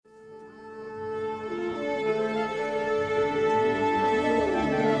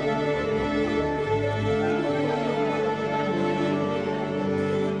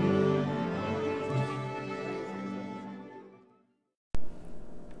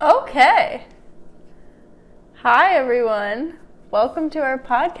Okay. Hi, everyone. Welcome to our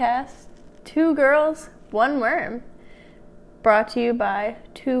podcast, Two Girls, One Worm. Brought to you by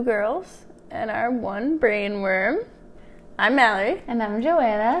two girls and our one brain worm. I'm Mallory. And I'm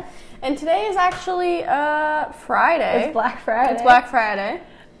Joanna. And today is actually Friday. It's Black Friday. It's Black Friday.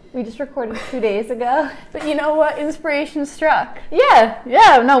 We just recorded 2 days ago. But you know what? Inspiration struck.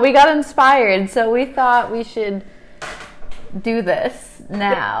 Yeah. No, we got inspired, so we thought we should do this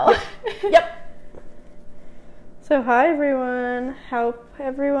now. Yep. So hi, everyone. Hope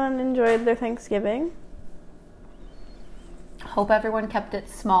everyone enjoyed their Thanksgiving. Hope everyone kept it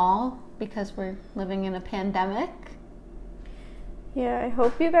small because we're living in a pandemic. Yeah, I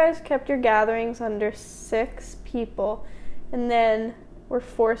hope you guys kept your gatherings under 6 people and then were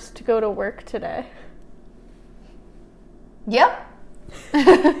forced to go to work today. Yep.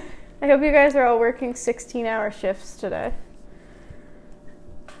 I hope you guys are all working 16-hour shifts today.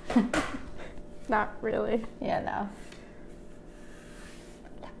 Not really. Yeah, no.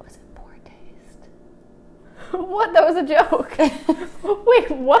 That was in poor taste. What? That was a joke.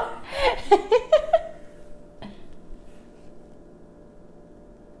 Wait, what?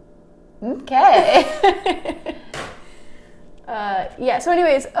 Okay. Yeah, so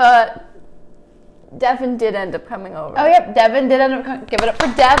anyways, Devin did end up coming over. Oh, yep, Devin did end up coming. Give it up for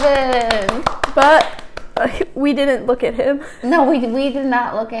Devin. But we didn't look at him. No, we did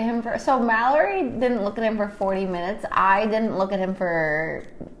not look at him for... So Mallory didn't look at him for 40 minutes. I didn't look at him for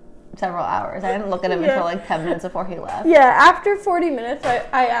several hours. I didn't look at him until like 10 minutes before he left. Yeah, after 40 minutes,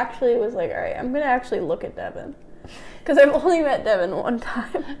 I actually was like, all right, I'm going to actually look at Devin. Because I've only met Devin one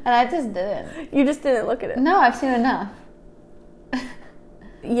time. And I just didn't. You just didn't look at him. No, I've seen enough.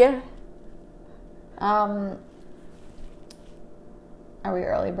 Yeah. Are we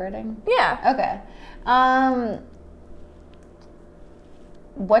early birding? Yeah. Okay.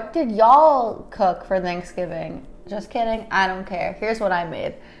 What did y'all cook for Thanksgiving? Just kidding. I don't care. Here's what I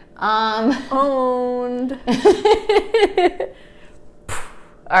made. Owned.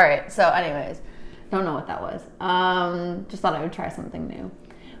 All right. So anyways, don't know what that was. Just thought I would try something new.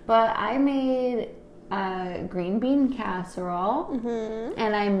 But I made green bean casserole,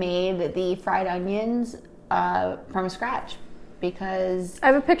 and I made the fried onions from scratch because I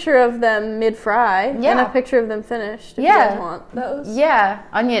have a picture of them mid-fry and a picture of them finished if you guys want those. Yeah,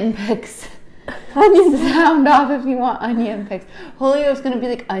 onion pics. Onion sound off if you want onion pics. Julio's going to be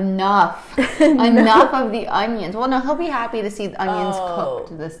like, enough. Enough of the onions. Well, no, he'll be happy to see the onions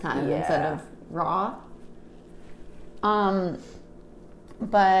cooked this time instead of raw.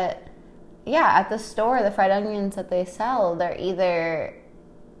 But yeah, at the store, the fried onions that they sell, they're either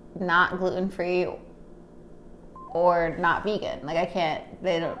not gluten-free or not vegan. Like I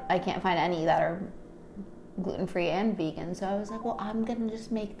can't find any that are gluten-free and vegan. So I was like, well, I'm gonna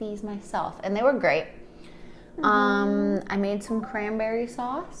just make these myself, and they were great. I made some cranberry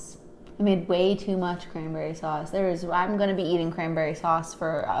sauce. I made way too much cranberry sauce. I'm gonna be eating cranberry sauce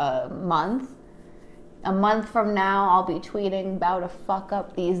for a month. A month from now, I'll be tweeting about to fuck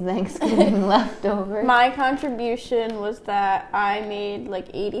up these Thanksgiving leftovers. My contribution was that I made like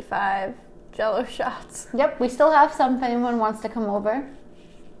 85 Jello shots. Yep, we still have some if anyone wants to come over.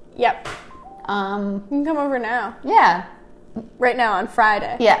 Yep. You can come over now. Yeah. Right now on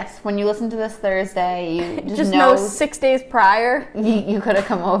Friday. Yes, when you listen to this Thursday, you just know 6 days prior. You could have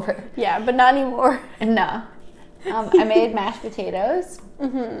come over. Yeah, but not anymore. No. I made mashed potatoes.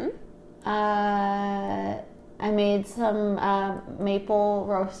 I made some maple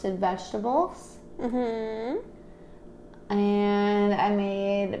roasted vegetables. And I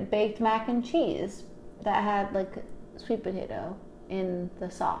made baked mac and cheese that had like sweet potato in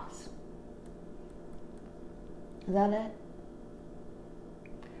the sauce. Is that it?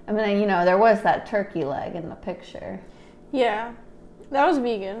 I mean, you know, there was that turkey leg in the picture. Yeah, that was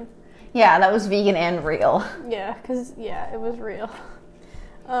vegan. Yeah, that was vegan and real. Yeah, because, it was real.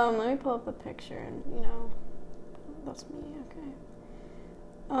 Let me pull up the picture and, that's me,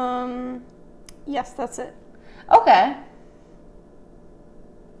 okay. Yes, that's it. Okay.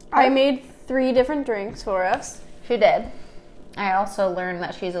 I made 3 different drinks for us. She did. I also learned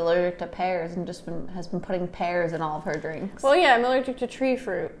that she's allergic to pears and has been putting pears in all of her drinks. Well, yeah, I'm allergic to tree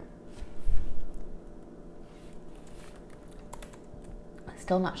fruit.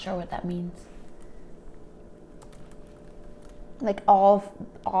 Still not sure what that means. Like all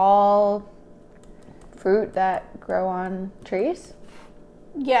fruit that grow on trees?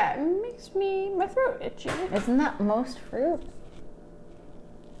 Yeah, it makes my throat itchy. Isn't that most fruit?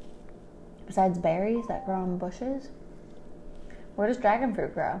 Besides berries that grow on bushes? Where does dragon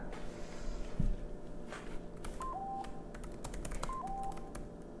fruit grow?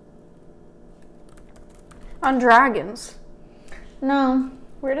 On dragons. No.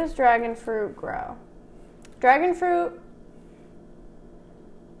 Where does dragon fruit grow? Dragon fruit.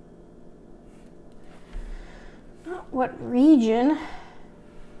 What region?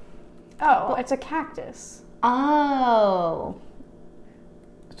 Oh, it's a cactus. Oh.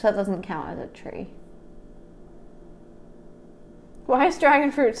 So that doesn't count as a tree. Why is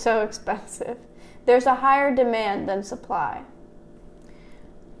dragon fruit so expensive? There's a higher demand than supply.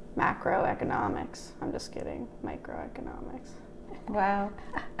 Macroeconomics. I'm just kidding. Microeconomics. Wow.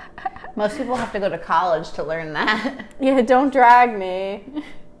 Most people have to go to college to learn that. Yeah, don't drag me.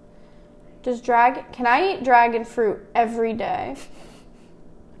 Can I eat dragon fruit every day?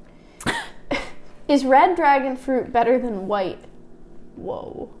 Is red dragon fruit better than white?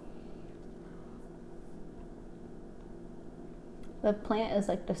 Whoa. The plant is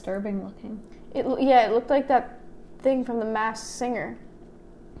like disturbing looking. It looked like that thing from The Masked Singer.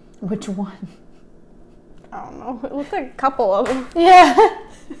 Which one? I don't know. It looked like a couple of them. Yeah.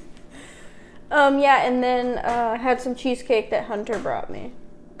 Yeah, and then I had some cheesecake that Hunter brought me.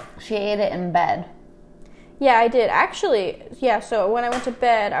 She ate it in bed. Yeah, I did. Actually, yeah, so when I went to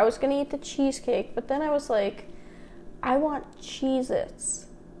bed, I was going to eat the cheesecake, but then I was like, I want Cheez-Its.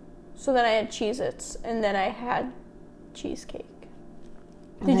 So then I had Cheez-Its, and then I had cheesecake.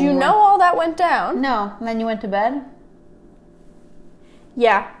 Did you know all that went down? No. And then you went to bed?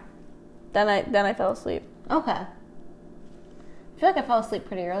 Yeah. Then I fell asleep. Okay. I feel like I fell asleep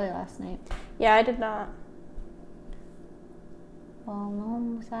pretty early last night. Yeah, I did not. Well, no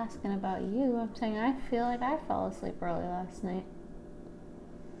one was asking about you. I'm saying I feel like I fell asleep early last night.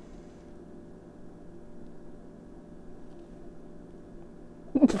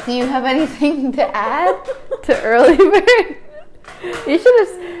 Do you have anything to add to early bird? You should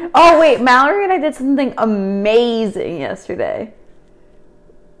have. Oh, wait. Mallory and I did something amazing yesterday.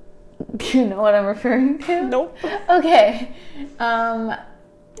 Do you know what I'm referring to? Nope. Okay.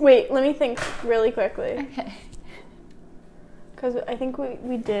 Wait, let me think really quickly. Okay. Because I think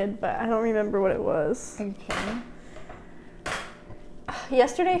we did, but I don't remember what it was. Okay.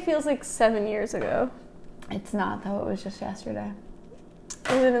 Yesterday feels like 7 years ago. It's not, though. It was just yesterday.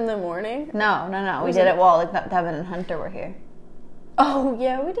 Was it in the morning? No. We did it while Devin and Hunter were here. Oh,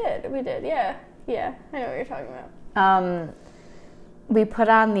 yeah, we did. Yeah. I know what you're talking about. We put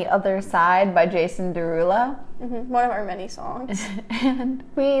on The Other Side by Jason Derulo. Mm-hmm. One of our many songs. And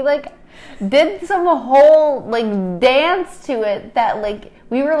we, did some whole, dance to it that,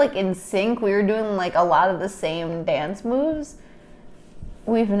 we were, in sync. We were doing, a lot of the same dance moves.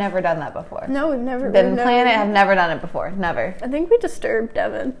 We've never done that before. No, we've never. Been playing it. I've never done it before. Never. I think we disturbed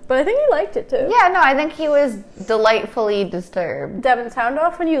Devin, but I think he liked it too. Yeah, no, I think he was delightfully disturbed. Devin, sound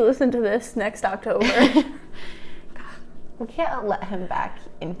off when you listen to this next October. We can't let him back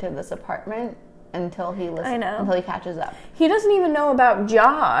into this apartment until he listens. I know. Until he catches up. He doesn't even know about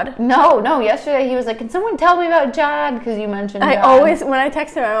Jod. No. Yesterday he was like, "Can someone tell me about Jod?" Because you mentioned Jod. When I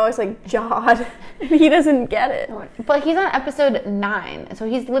text him, I'm always like, Jod. He doesn't get it. But he's on episode 9, so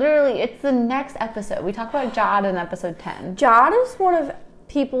he's literally, it's the next episode. We talk about Jod in episode 10. Jod is one of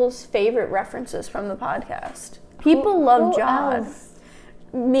people's favorite references from the podcast. People love Jod. Else?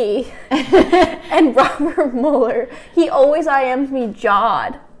 Me. And Robert Mueller. He always IMs me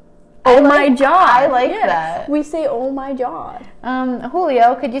Jod. Oh my Jod. I like that. We say, oh my Jod.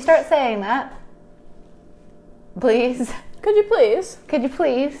 Julio, could you start saying that? Please. Could you please? Could you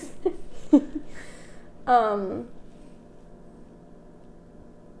please?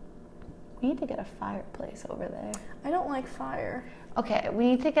 We need to get a fireplace over there. I don't like fire. Okay, we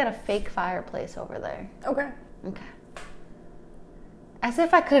need to get a fake fireplace over there. Okay. As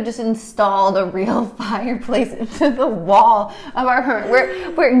if I could have just installed a real fireplace into the wall of our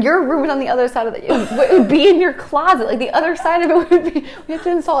room. Where your room is on the other side of it would be in your closet. The other side of it would be, we have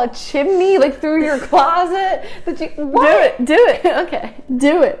to install a chimney, through your closet. What? Do it. Okay.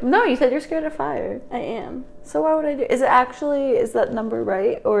 Do it. No, you said you're scared of fire. I am. So why would I do it? Is that number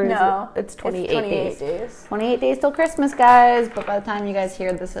right? Or no. It's 28 days. 28 days till Christmas, guys. But by the time you guys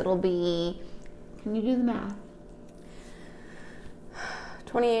hear this, it'll be, can you do the math?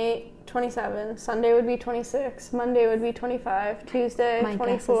 28, 27, Sunday would be 26, Monday would be 25, Tuesday, My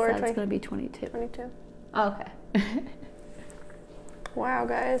 24, guess is it's going to be 22. 22. Oh, okay. Wow,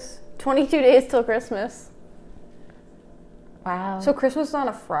 guys. 22 days till Christmas. Wow. So Christmas is on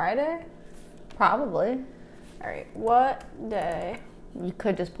a Friday? Probably. All right, what day? You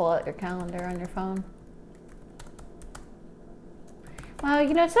could just pull out your calendar on your phone. Wow,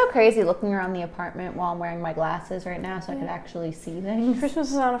 it's so crazy looking around the apartment while I'm wearing my glasses right now so I could actually see things. Christmas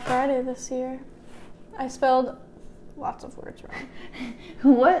is on a Friday this year. I spelled lots of words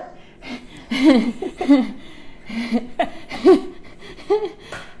wrong. What?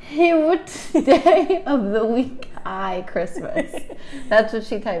 What day of the week Christmas? That's what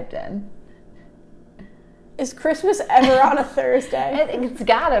she typed in. Is Christmas ever on a Thursday? It's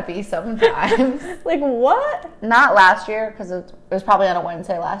gotta be sometimes. Like, what? Not last year, because it was probably on a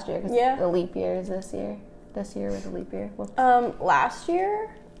Wednesday last year, because Yeah. the leap year is this year. This year was a leap year. Whoops. Last year,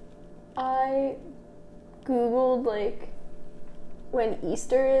 I Googled, like, when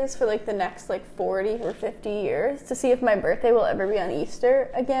Easter is for, like, the next, like, 40 or 50 years to see if my birthday will ever be on Easter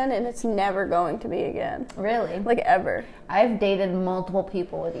again, and it's never going to be again. Really? Like, ever. I've dated multiple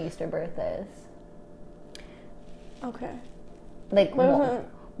people with Easter birthdays. Okay. Like,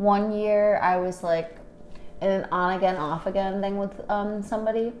 one year I was, like, in an on-again, off-again thing with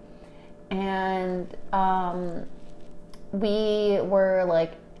somebody, and we were,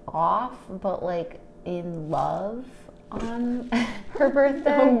 like, off, but, like, in love on her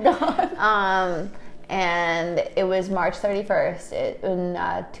birthday. Oh, God. And it was March 31st. In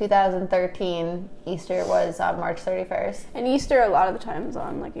 2013, Easter was on March 31st. And Easter, a lot of the time, is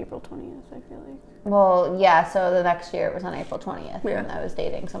on, like, April 20th, I feel like. Well, yeah, so the next year it was on April 20th, Yeah. and I was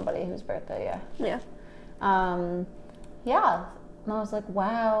dating somebody whose birthday, yeah. Yeah. Yeah, and I was like,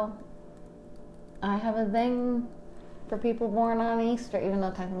 wow, I have a thing for people born on Easter, even though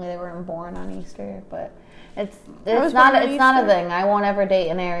technically they weren't born on Easter, but it's not a thing. I won't ever date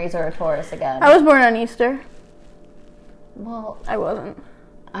an Aries or a Taurus again. I was born on Easter. Well, I wasn't.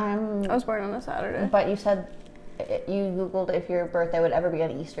 I I was born on a Saturday. But you said you Googled if your birthday would ever be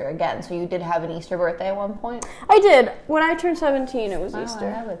on Easter again, so you did have an Easter birthday at one point? I did. When I turned 17, it was Wow, Easter.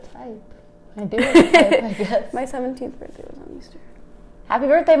 I have a type. I do have a type, I guess. My 17th birthday was on Easter. Happy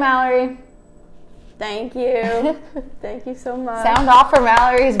birthday, Mallory. Thank you. Thank you so much. Sound off for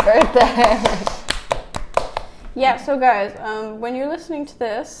Mallory's birthday. Yeah, so guys, when you're listening to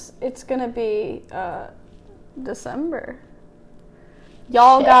this, it's going to be December.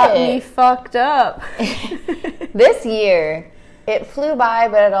 Y'all got me fucked up. This year, it flew by,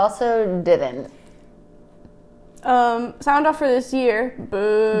 but it also didn't. Sound off for this year.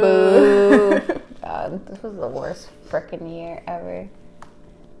 Boo. Boo. God, this was the worst frickin' year ever.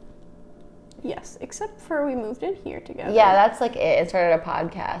 Yes, except for we moved in here together. Yeah, that's like it. It started a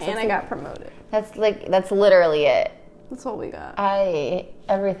podcast. And I got promoted. That's literally it. That's all we got.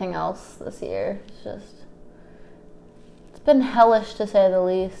 Everything else this year is just, it's been hellish to say the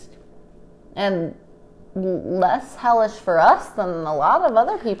least. And less hellish for us than a lot of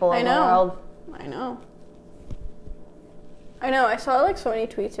other people in the world. I know. I saw like so many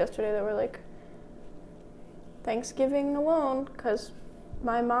tweets yesterday that were like, Thanksgiving alone, because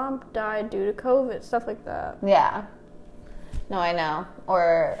my mom died due to COVID, stuff like that. Yeah. No, I know.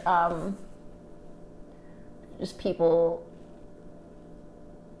 Or just people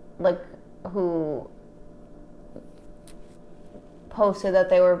like who posted that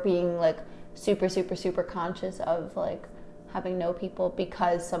they were being like super, super, super conscious of like having no people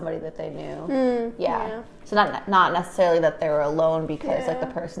because somebody that they knew. Yeah. So not necessarily that they were alone because like the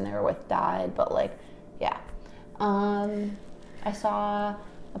person they were with died, but like, yeah. I saw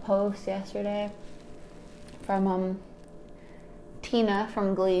a post yesterday from Tina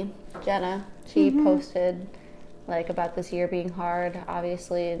from Glee, Jenna. She posted like about this year being hard,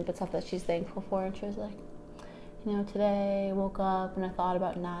 obviously, but stuff that she's thankful for, and she was like, you know, today I woke up and I thought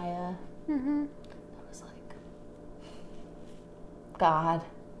about Naya. I was like, Jod.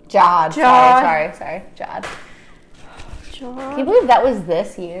 Sorry, Jod. Can you believe that was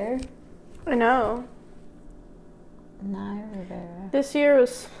this year? I know. Naya Rivera. This year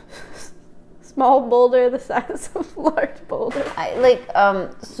was small boulder the size of large boulder.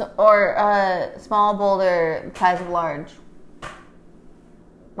 Small boulder size of large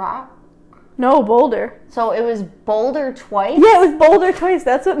rock. No, boulder. So it was boulder twice? Yeah, it was boulder twice.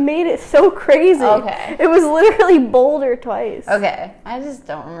 That's what made it so crazy. Okay. It was literally boulder twice. Okay. I just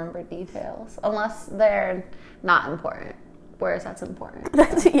don't remember details unless they're not important. Whereas that's important.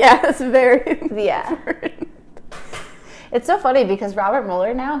 That's very important. It's so funny because Robert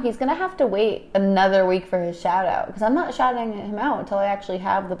Mueller now, he's going to have to wait another week for his shout out because I'm not shouting him out until I actually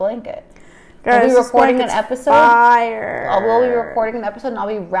have the blanket. Guys, we'll be recording an episode. Fire. We'll be recording an episode and I'll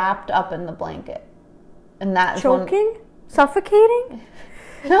be wrapped up in the blanket. And that's choking? Suffocating?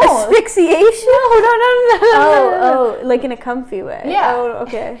 No. Asphyxiation? No. Oh, like in a comfy way. Yeah. Oh,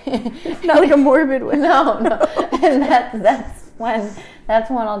 okay. Not like a morbid way. No. And that's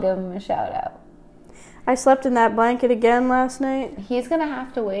when I'll give him a shout out. I slept in that blanket again last night. He's going to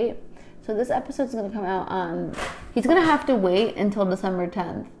have to wait. So this episode's going to come out on... He's going to have to wait until December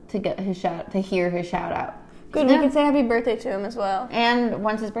 10th to get to hear his shout out. Good, we can say happy birthday to him as well. And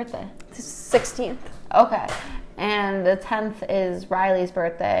when's his birthday? It's 16th. Okay. And the 10th is Riley's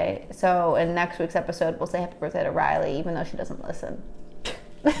birthday. So in next week's episode, we'll say happy birthday to Riley, even though she doesn't listen.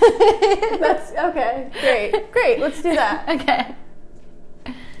 That's okay. Great. Let's do that. Okay.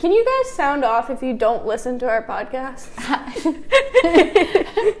 Can you guys sound off if you don't listen to our podcast?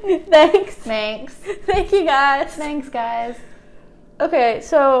 Thanks. Thank you, guys. Thanks, guys. Okay,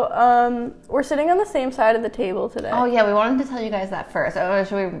 so we're sitting on the same side of the table today. Oh, yeah, we wanted to tell you guys that first. Oh,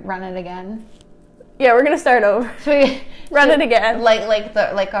 should we run it again? Yeah, we're gonna start over. Should we run it again?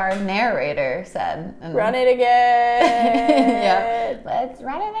 Like our narrator said. Run it again. Yeah. Let's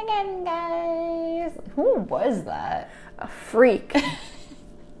run it again, guys. Who was that? A freak.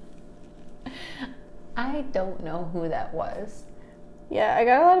 I don't know who that was. Yeah, I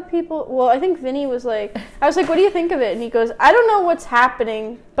got a lot of people. Well, I think Vinny was like, I was like, what do you think of it? And he goes, I don't know what's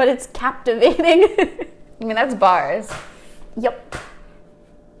happening, but it's captivating. I mean, that's bars. Yep.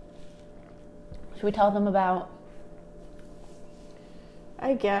 Should we tell them about?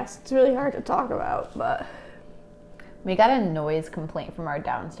 I guess. It's really hard to talk about, but. We got a noise complaint from our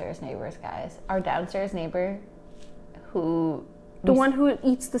downstairs neighbors, guys. Our downstairs neighbor who... The one who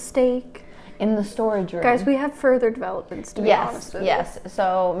eats the steak. In the storage room. Guys, we have further developments, to be honest with you. Yes.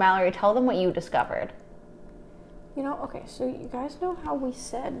 So, Mallory, tell them what you discovered. You know, okay, so you guys know how we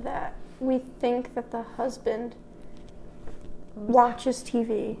said that we think that the husband watches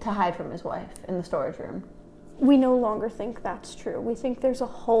TV to hide from his wife in the storage room. We no longer think that's true. We think there's a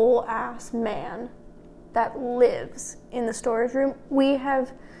whole ass man that lives in the storage room. We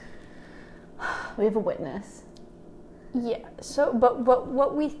have a witness. Yeah, so, but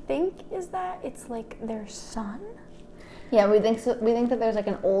what we think is that it's like their son? Yeah, we think so. We think that there's like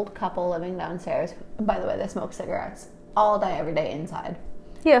an old couple living downstairs. By the way, they smoke cigarettes all day, every day inside.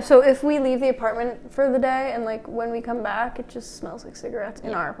 Yeah, so if we leave the apartment for the day and like when we come back, it just smells like cigarettes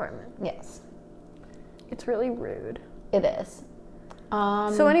in our apartment. Yes. It's really rude. It is.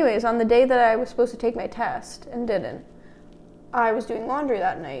 So anyways, on the day that I was supposed to take my test and didn't, I was doing laundry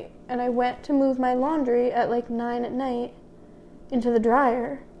that night, and I went to move my laundry at like 9 at night into the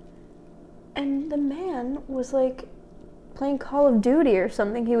dryer, and the man was like playing Call of Duty or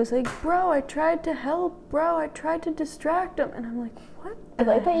something. He was like, bro, I tried to help, bro, I tried to distract him, and I'm like, what? I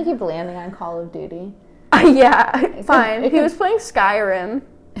like that you keep landing on Call of Duty. Yeah, fine. He was playing Skyrim.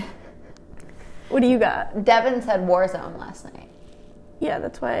 What do you got? Devin said Warzone last night. Yeah,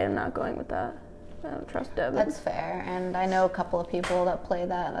 that's why I'm not going with that. I don't trust Devin. That's fair, and I know a couple of people that play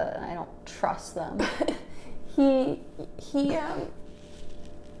that, and I don't trust them.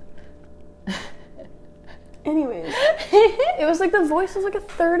 Anyways, it was like the voice of like a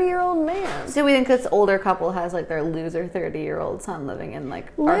 30-year-old man. So we think this older couple has like their loser 30-year-old son living in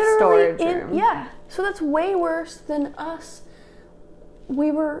like our storage room. Yeah, so that's way worse than us.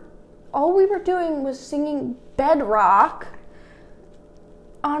 All we were doing was singing Bedrock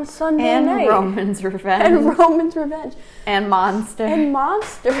on Sunday night. And Roman's Revenge. And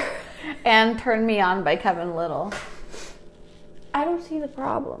Monster. And Turn Me On by Kevin Little. I don't see the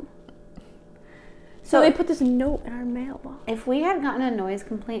problem. So they put this note in our mailbox. If we had gotten a noise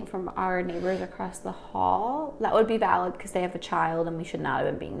complaint from our neighbors across the hall, that would be valid because they have a child and we should not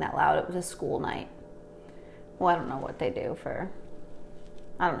have been being that loud. It was a school night. Well, I don't know what they do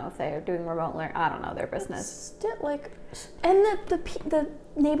I don't know if they are doing remote learning. I don't know their business. And the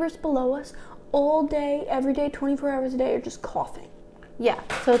neighbors below us all day, every day, 24 hours a day are just coughing. Yeah.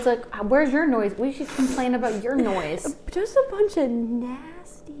 So it's like, where's your noise? We should complain about your noise. Just a bunch of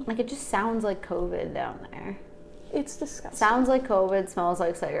nasty. Like it just sounds like COVID down there. It's disgusting. Sounds like COVID, smells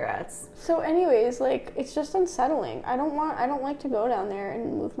like cigarettes. So anyways, like it's just unsettling. I don't like to go down there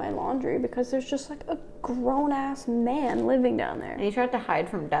and move my laundry because there's just like a grown ass man living down there. And you tried to hide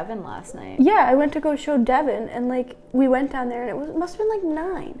from Devin last night. Yeah, I went to go show Devin, and like we went down there, and it must have been like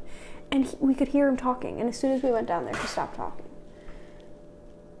 9, and we could hear him talking. And as soon as we went down there, he stopped talking.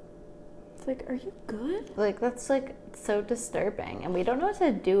 It's like, are you good? Like that's like so disturbing, and we don't know what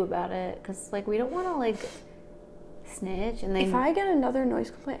to do about it because like we don't want to like snitch. And if I get another noise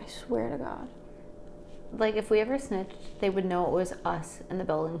complaint, I swear to God. Like, if we ever snitched, they would know it was us in the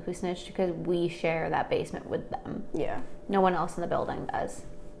building who snitched because we share that basement with them. Yeah. No one else in the building does.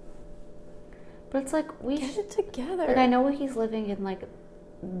 But it's like, get it together. Like, I know he's living in, like,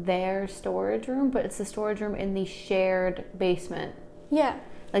 their storage room, but it's the storage room in the shared basement. Yeah.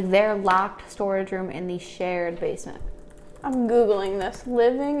 Like, their locked storage room in the shared basement. I'm Googling this.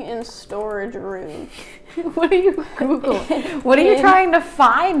 Living in storage room. What are you Googling? What are you trying to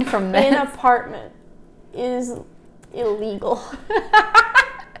find from this? An apartment is illegal.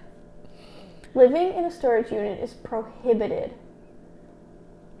 Living in a storage unit is prohibited.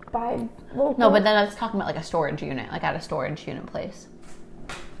 buy local. No, but then I was talking about like a storage unit, like at a storage unit place.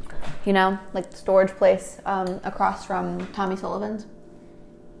 You know, like the storage place across from Tommy Sullivan's.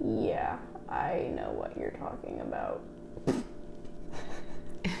 Yeah, I know what you're talking about.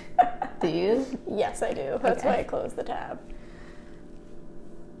 Do you? Yes, I do. That's why I closed the tab.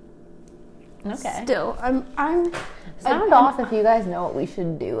 Okay. Still, I'm Sound off if you guys know what we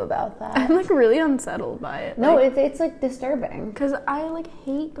should do about that. I'm like really unsettled by it. No, like, it's like disturbing. because I like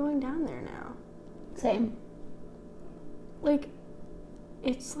hate going down there now. Same. Like,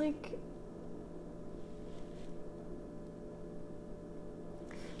 it's like.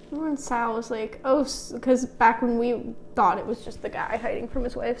 Remember when Sal was like, oh, because back when we thought it was just the guy hiding from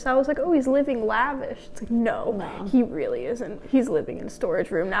his wife, Sal was like, oh, he's living lavish. It's like, no, he really isn't. He's living in a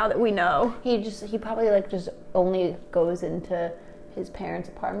storage room now that we know. He probably like just only goes into his parents'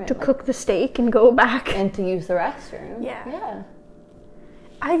 apartment To cook the steak and go back. and to use the restroom. Yeah. Yeah.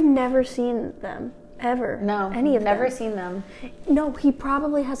 I've never seen them, ever. No. Any of never them. seen them. No, he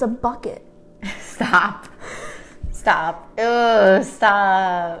probably has a bucket. Stop. Stop. Ugh,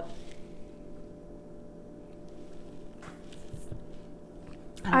 stop.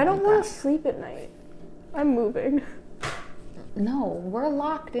 I don't want to sleep at night. I'm moving. No, we're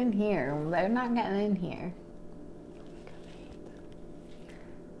locked in here. They're not getting in here.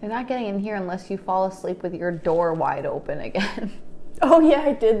 They're not getting in here unless you fall asleep with your door wide open again. Oh yeah,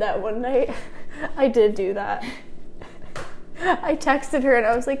 I did that one night. I did do that. I texted her and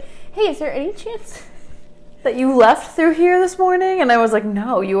I was like, hey, is there any chance That you left through here this morning? And I was like,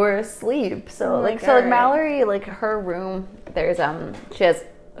 no, you were asleep. So I'm like, like, so like alright. Mallory, like her room, there's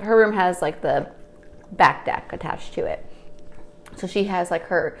her room has like the back deck attached to it. So she has like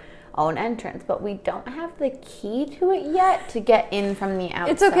her own entrance, but we don't have the key to it yet to get in from the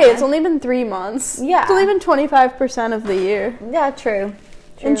outside. It's okay, it's only been 3 months. Yeah. It's only been 25% of the year. Yeah, true.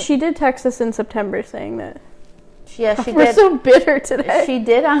 And she did text us in September saying that. Yeah, she We're did. so bitter today. She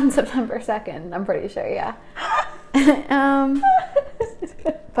did on September 2nd, I'm pretty sure, yeah.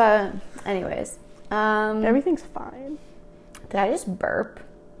 But anyways. Everything's fine. Did I just burp?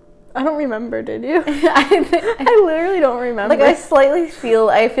 I don't remember, did you? I I literally don't remember. like I feel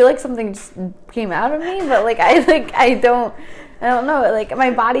like something just came out of me, but like I don't know. Like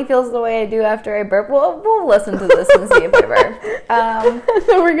my body feels the way I do after I burp. We'll listen to this and see if I burp.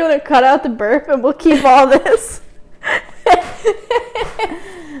 So we're gonna cut out the burp and we'll keep all this.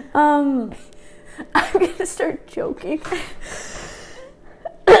 I'm gonna start joking.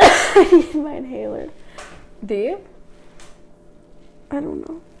 I need my inhaler. Do you? I don't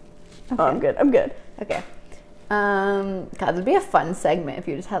know. Okay. Oh, I'm good. Okay. God, it'd be a fun segment if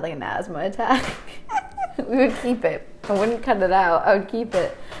you just had like an asthma attack. We would keep it. I wouldn't cut it out. I would keep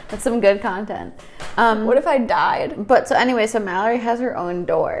it. That's some good content. What if I died? But so anyway, so Mallory has her own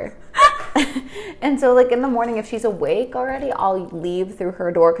door. And so like in the morning, if she's awake already, I'll leave through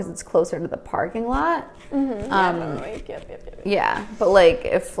her door because it's closer to the parking lot. Mm-hmm. Yep. Yeah, but like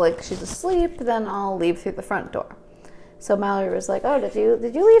if like she's asleep, then I'll leave through the front door. So Mallory was like, "Oh, did you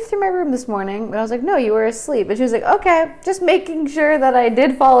leave through my room this morning?" And I was like, "No, you were asleep." And she was like, "Okay, just making sure that I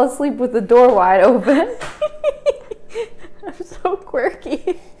did fall asleep with the door wide open." I'm so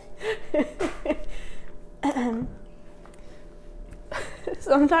quirky.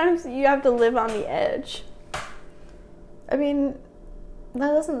 Sometimes you have to live on the edge. I mean,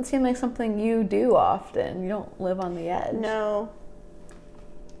 that doesn't seem like something you do often. You don't live on the edge. No.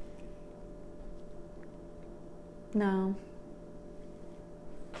 No.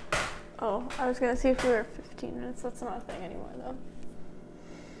 Oh, I was going to see if we were 15 minutes. That's not a thing anymore, though.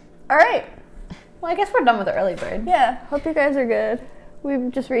 All right. Well, I guess we're done with the early bird. Yeah, hope you guys are good.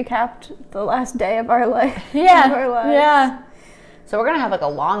 We've just recapped the last day of our life. Yeah. Of our lives. Yeah. So we're going to have like a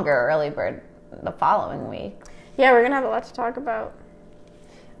longer early bird the following week. Yeah, we're going to have a lot to talk about.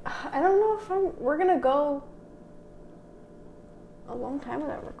 I don't know if we're going to go a long time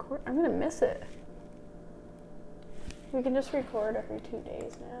without record. I'm going to miss it. We can just record every 2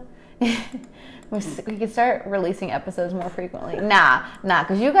 days now. We could start releasing episodes more frequently. Nah,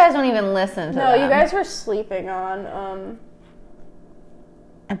 because you guys don't even listen to them. No, you guys were sleeping on,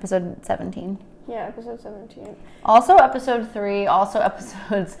 Episode 17. yeah, episode 17. Also episode 3, also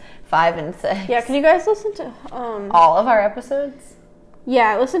episodes 5 and 6. Yeah, can you guys listen to, all of our episodes?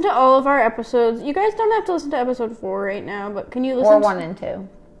 Yeah, listen to all of our episodes. You guys don't have to listen to episode 4 right now, but can you listen Or to... 1 and 2.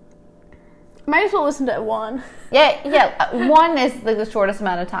 Might as well listen to 1. Yeah. 1 is like the shortest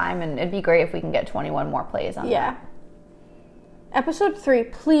amount of time, and it'd be great if we can get 21 more plays on Yeah. that. Episode 3,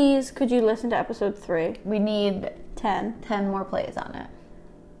 please, could you listen to episode 3? We need 10. 10 more plays on it.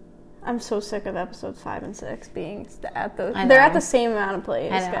 I'm so sick of episodes 5 and 6 being at those. I know. They're at the same amount of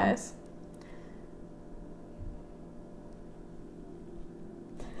plays, I know. guys.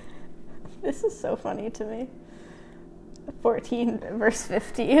 This is so funny to me. 14 verse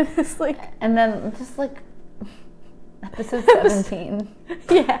 15 is like... And then just like episode 17.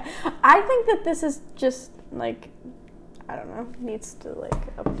 Yeah. I think that this is just like, I don't know, needs to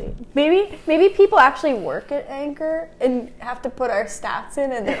like update. Maybe people actually work at Anchor and have to put our stats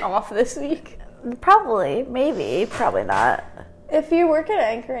in and they're off this week. Probably. Maybe. Probably not. If you work at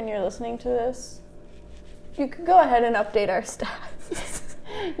Anchor and you're listening to this, you could go ahead and update our stats.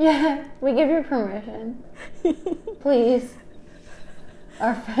 Yeah, we give you permission. Please.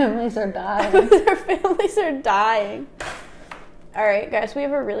 Our families are dying. Our families are dying. All right, guys, we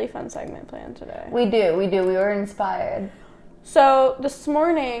have a really fun segment planned today. We do. We were inspired. So this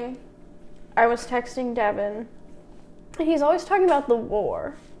morning, I was texting Devin. He's always talking about the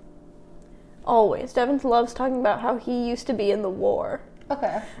war. Always. Devin loves talking about how he used to be in the war.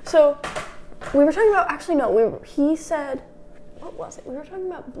 Okay. So we were talking about, actually no, he said, what was it? We were talking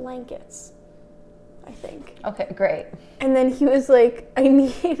about blankets, I think. Okay, great. And then he was like, I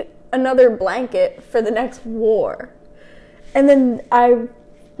need another blanket for the next war. And then I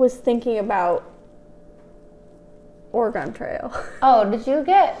was thinking about Oregon Trail. Oh, did you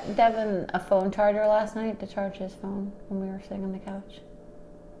get Devin a phone charger last night to charge his phone when we were sitting on the couch?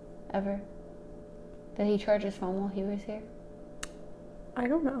 Ever? Did he charge his phone while he was here? I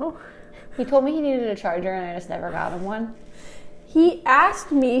don't know. He told me he needed a charger and I just never got him one. He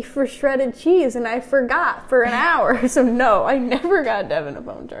asked me for shredded cheese and I forgot for an hour. So no, I never got Devin a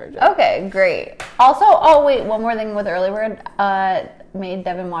phone charger. Okay, great. Also, oh wait, one more thing with Early Bird. Made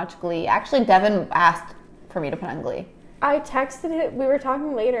Devin watch Glee. Actually, Devin asked for me to put on Glee. I texted him, we were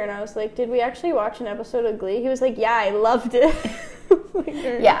talking later and I was like, did we actually watch an episode of Glee? He was like, yeah, I loved it.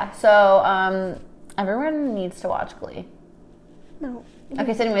 Yeah, so everyone needs to watch Glee. No.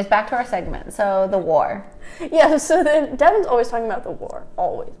 Okay, so anyways, back to our segment. So, the war. Yeah, so then Devin's always talking about the war,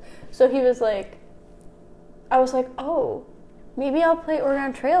 always. So he was like, I was like, oh, maybe I'll play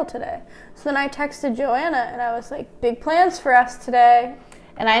Oregon Trail today. So then I texted Joanna and I was like, big plans for us today.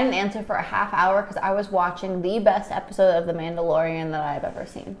 And I didn't answer for a half hour because I was watching the best episode of The Mandalorian that I've ever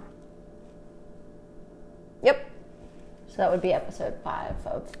seen. Yep. So that would be episode 5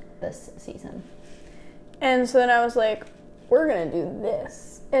 of this season. And so then I was like, we're going to do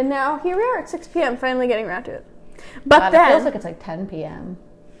this. And now here we are at 6 p.m. finally getting around to it. But God, then... it feels like it's like 10 p.m.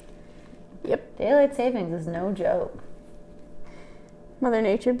 Yep. Daylight savings is no joke. Mother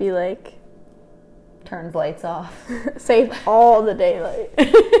Nature be like... Turns lights off. Save all the daylight.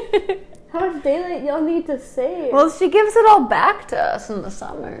 How much daylight y'all need to save? Well, she gives it all back to us in the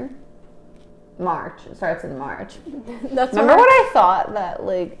summer. March. It starts in March. Remember what I thought that,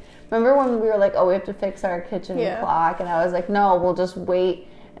 like... Remember when we were like, oh, we have to fix our kitchen clock? And I was like, no, we'll just wait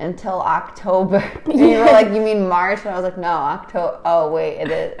until October. And you were like, you mean March? And I was like, no, October. Oh, wait,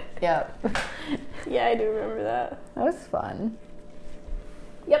 it is. Yep. Yeah, I do remember that. That was fun.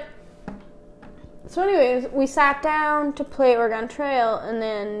 Yep. So anyways, we sat down to play Oregon Trail and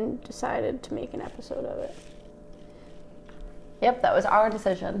then decided to make an episode of it. Yep, that was our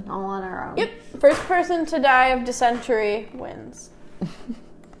decision, all on our own. Yep. First person to die of dysentery wins.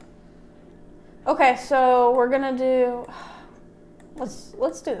 Okay, so we're gonna do...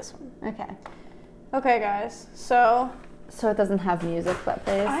 Let's do this one. Okay. Okay, guys. So it doesn't have music that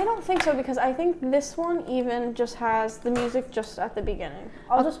plays? I don't think so, because I think this one even just has the music just at the beginning.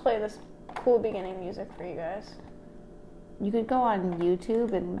 I'll just play this cool beginning music for you guys. You could go on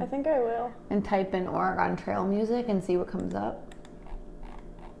YouTube and... I think I will. And type in Oregon Trail music and see what comes up.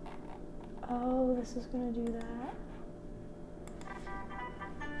 Oh, this is gonna do that.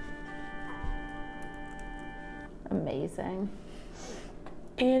 Amazing.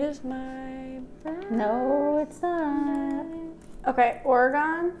 It is my birthday. No, it's not. Okay,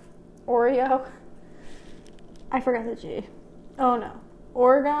 Oregon, Oreo. I forgot the G. Oh no.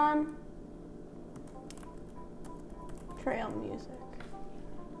 Oregon Trail music.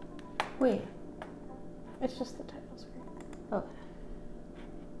 Wait. It's just the title screen. Okay.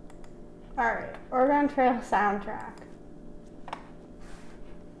 Alright, Oregon Trail soundtrack.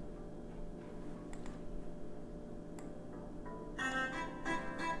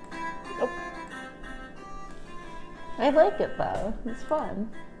 I like it though. It's fun.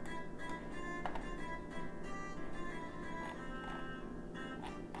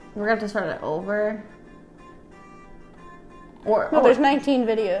 We're gonna have to start it over. No, there's 19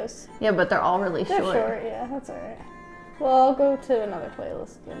 videos. Yeah, but they're all really They're short. short, yeah, that's alright. Well, I'll go to another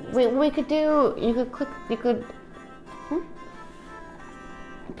playlist. Wait, we could do. You could click. You could.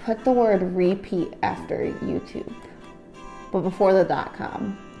 Put the word repeat after YouTube, but before the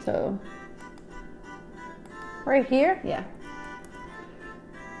 .com. So Right here? yeah.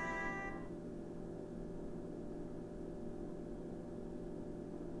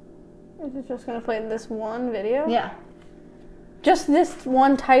 Is it just gonna play this one video? Yeah. Just this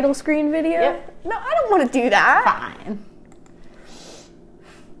one title screen video? Yep. No, I don't want to do that. Fine.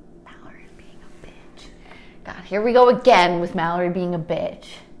 Mallory being a bitch. God, here we go again with Mallory being a bitch.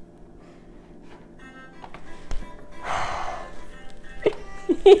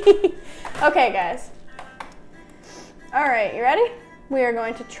 Okay, guys. All right, you ready? We are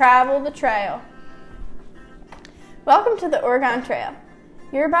going to travel the trail. Welcome to the Oregon Trail.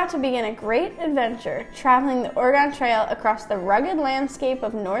 You're about to begin a great adventure traveling the Oregon Trail across the rugged landscape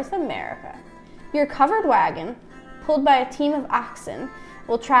of North America. Your covered wagon, pulled by a team of oxen,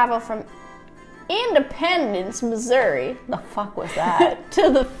 will travel from Independence, Missouri, The fuck was that? to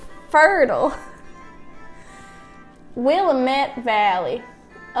the fertile Willamette Valley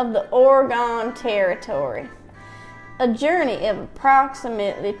of the Oregon Territory. A journey of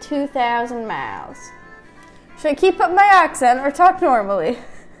approximately 2,000 miles. Should I keep up my accent or talk normally?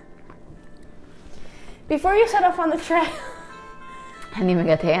 Before you set off on the trail... I didn't even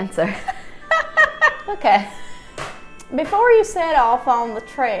get to answer. Okay. Before you set off on the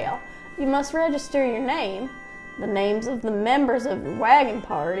trail, you must register your name, the names of the members of your wagon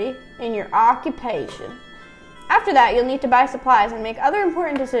party, and your occupation. After that, you'll need to buy supplies and make other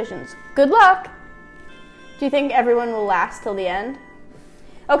important decisions. Good luck! Do you think everyone will last till the end?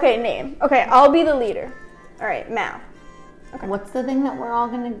 Okay, name. Okay, I'll be the leader. All right, Mal. Okay. What's the thing that we're all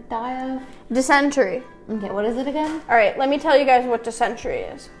gonna die of? Dysentery. Okay, what is it again? All right, let me tell you guys what dysentery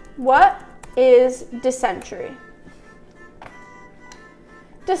is. What is dysentery?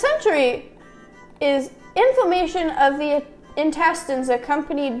 Dysentery is inflammation of the intestines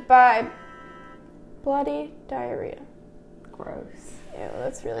accompanied by bloody diarrhea. Gross. Ew,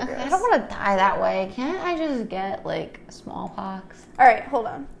 that's really gross. I don't want to die that way. Can't I just get like smallpox? All right, hold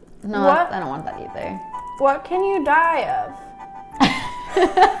on. No, What? I don't want that either. What can you die of?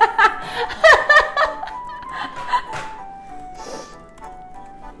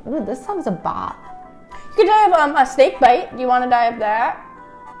 Ooh, this song's a bop. You could die of a snake bite. Do you want to die of that?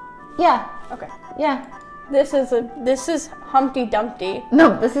 Yeah, Okay. yeah. This is Humpty Dumpty.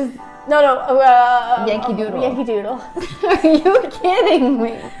 No, this is No. Yankee Doodle. Yankee Doodle. Are you kidding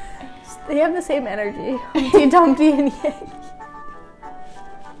me? They have the same energy. Humpty Dumpty and Yankee.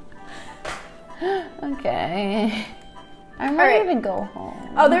 Okay. I'm ready to go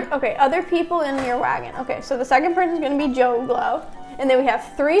home. Other people in your wagon. Okay, so the second person is going to be JoGlo, and then we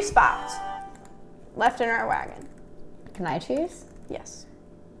have 3 spots left in our wagon. Can I choose? Yes.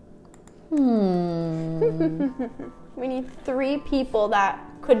 We We need 3 people that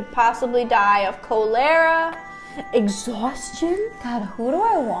could possibly die of cholera, exhaustion, God, who do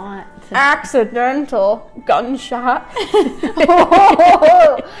I want? accidental gunshot.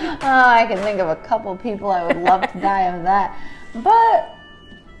 Oh, I can think of a couple people I would love to die of that. But,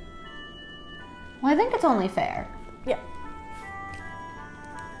 well, I think it's only fair Yeah.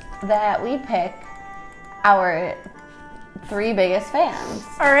 that we pick our 3 biggest fans.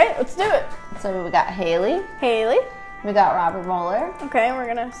 All right, let's do it. So we got Haley, Haley. we got Robert Mueller, Okay, we're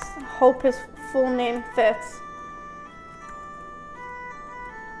gonna hope his full name fits.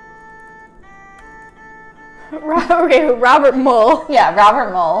 Robert Mull. yeah,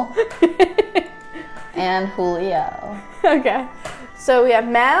 Robert Mull, and Julio. Okay, so we have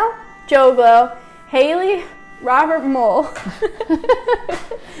Mal, JoGlo, Haley, Robert Mull,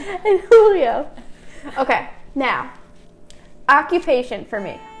 and Julio. Okay, now, occupation for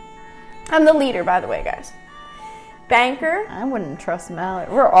me. I'm the leader, by the way, guys. Banker. I wouldn't trust Mallory.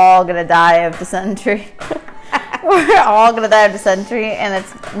 We're all gonna die of dysentery. We're all gonna die of dysentery, and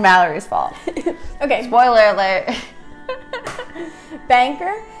it's Mallory's fault. Okay. Spoiler alert.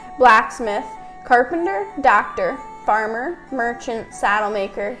 Banker, blacksmith, carpenter, doctor, farmer, merchant, saddle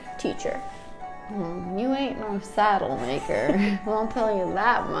maker, teacher. You ain't no saddle maker. I'll tell you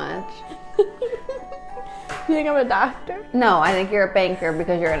that much. You think I'm a doctor? No, I think you're a banker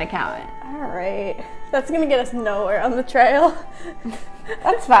because you're an accountant. All right. That's going to get us nowhere on the trail.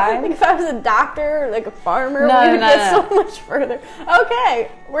 That's I fine. think if I was a doctor or like a farmer, No, we would no, get no. so much further.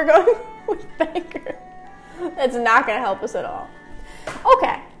 Okay, we're going with banker. That's not going to help us at all.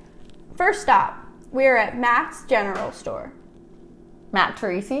 Okay, first stop. We're at Matt's General Store. Matt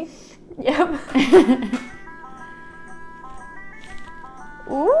Teresi. Yep.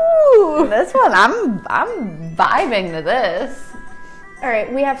 Ooh. This one, I'm vibing to this. All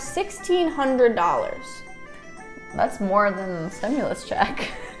right, we have $1,600. That's more than the stimulus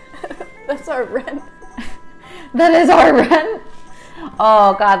check. That's our rent. That is our rent?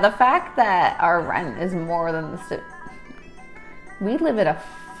 Oh, God, the fact that our rent is more than the we live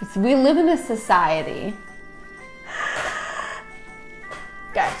in a society.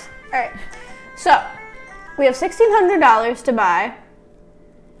 Guys, all right. So, we have $1,600 to buy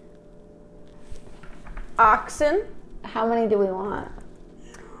oxen. How many do we want?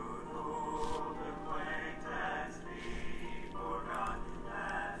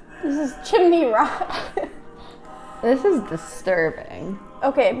 This is chimney rock. This is disturbing.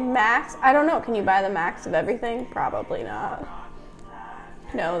 Okay, max. I don't know. Can you buy the max of everything? Probably not.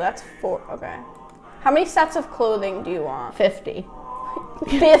 No, that's 4. Okay. How many sets of clothing do you want? 50.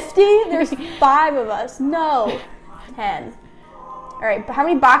 50? There's 5 of us. No. 10. All right. How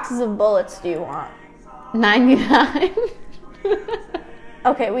many boxes of bullets do you want? 99.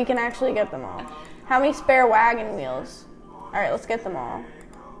 Okay, we can actually get them all. How many spare wagon wheels? All right, let's get them all.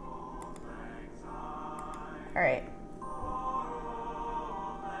 All right.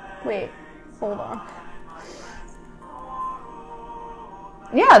 Wait, hold on.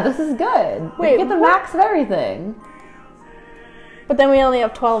 Yeah, this is good. Wait, we get the max of everything. But then we only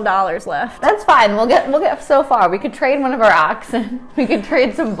have $12 left. That's fine. We'll get so far. We could trade one of our oxen. We could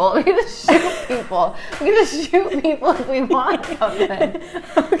trade some bullets. We could just shoot people. We could just shoot people if we want something.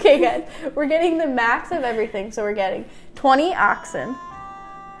 Okay, guys. We're getting the max of everything. So we're getting 20 oxen,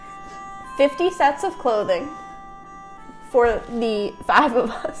 50 sets of clothing for the 5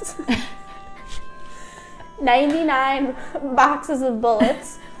 of us, 99 boxes of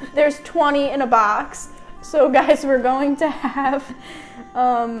bullets. There's 20 in a box. So, guys, we're going to have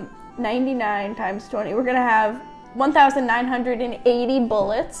 99 times 20. We're going to have 1,980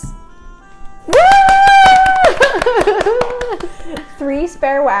 bullets. Woo! 3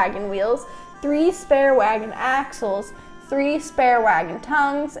 spare wagon wheels, 3 spare wagon axles, 3 spare wagon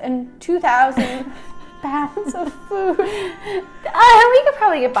tongues, and 2,000 pounds of food. We could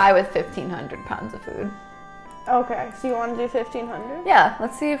probably get by with 1,500 pounds of food. Okay, so you want to do 1,500? Yeah,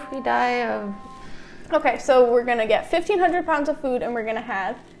 let's see if we die of... Okay, so we're going to get 1,500 pounds of food, and we're going to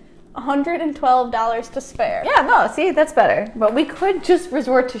have $112 to spare. Yeah, no, see, that's better. But we could just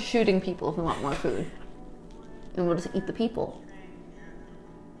resort to shooting people if we want more food. And we'll just eat the people.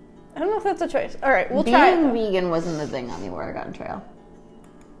 I don't know if that's a choice. All right, we'll try it. Being vegan wasn't the thing on the Oregon Trail.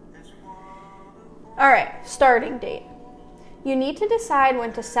 All right, starting date. You need to decide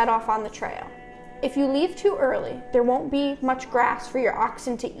when to set off on the trail. If you leave too early, there won't be much grass for your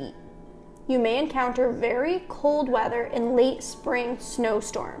oxen to eat. You may encounter very cold weather and late spring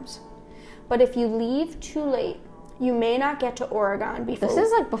snowstorms. But if you leave too late, you may not get to Oregon before... This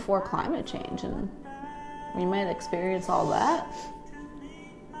is like before climate change, and we might experience all that.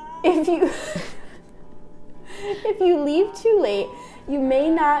 If you leave too late, you may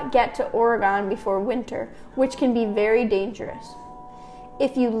not get to Oregon before winter, which can be very dangerous.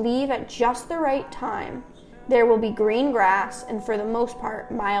 If you leave at just the right time, there will be green grass and, for the most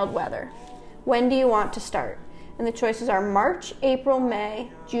part, mild weather. When do you want to start? And the choices are March, April, May,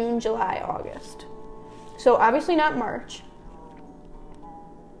 June, July, August. So obviously not March.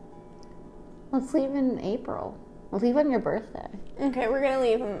 Let's leave in April. We'll leave on your birthday. Okay, we're going to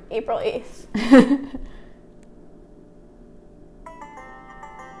leave on April 8th.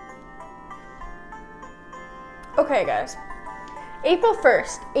 Okay, guys. April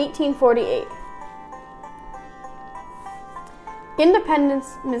 1st, 1848.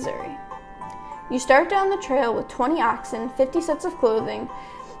 Independence, Missouri. You start down the trail with 20 oxen, 50 sets of clothing,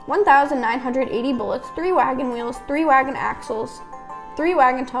 1,980 bullets, 3 wagon wheels, 3 wagon axles, 3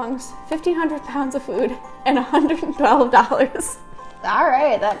 wagon tongues, 1,500 pounds of food, and $112. All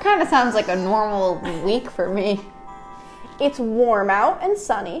right, that kind of sounds like a normal week for me. It's warm out and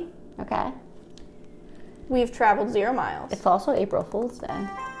sunny. Okay. We've traveled 0 miles. It's also April Fool's Day.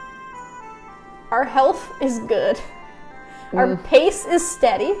 Our health is good. Our pace is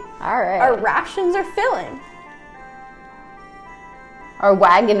steady. All right. Our rations are filling. Our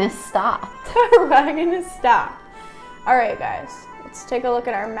wagon is stopped. Our wagon is stopped. All right, guys. Let's take a look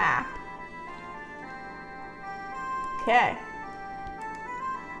at our map. Okay.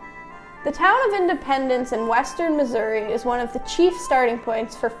 The town of Independence in western Missouri is one of the chief starting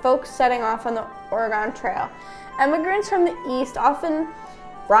points for folks setting off on the Oregon Trail. Emigrants from the east often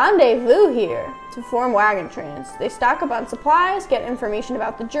rendezvous here to form wagon trains. They stock up on supplies, get information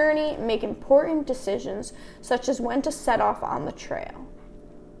about the journey, and make important decisions such as when to set off on the trail.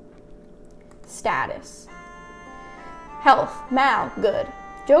 Status. Health. Mal, good.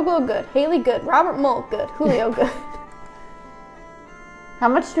 JoGlo, good. Haley, good. Robert Mull, good. Julio, good. How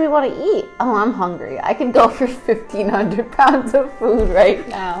much do we want to eat? Oh, I'm hungry. I could go for 1,500 pounds of food right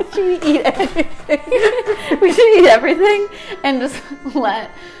now. Should we eat everything? We should eat everything and just let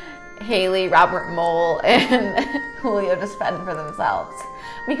Haley, Robert Mole, and Julio just fend for themselves.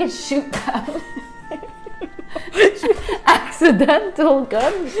 We could shoot them. Accidental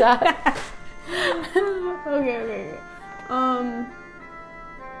gunshot. Okay.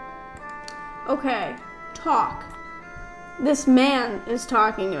 Okay. Talk. This man is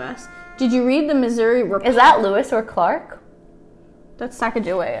talking to us. Did you read the Missouri Republic? Is that Lewis or Clark? That's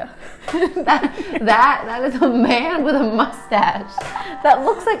Sacagawea. that is a man with a mustache. That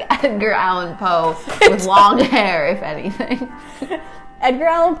looks like Edgar Allan Poe with long hair, if anything. Edgar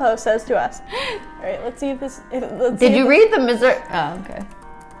Allan Poe says to us. All right, let's see if this. Did you read the Missouri? Oh,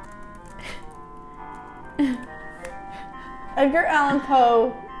 okay. Edgar Allan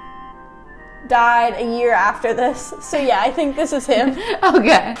Poe died a year after this, so yeah, I think this is him.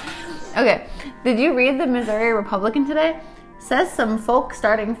 Okay. Did you read the Missouri Republican today? Says some folks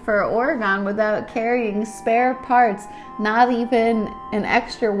starting for Oregon without carrying spare parts, not even an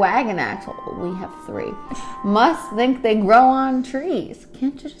extra wagon axle. We have 3. Must think they grow on trees.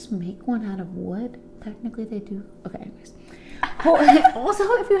 Can't you just make one out of wood? Technically they do. Okay, anyways. Also,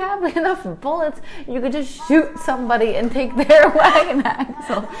 if you have enough bullets, you could just shoot somebody and take their wagon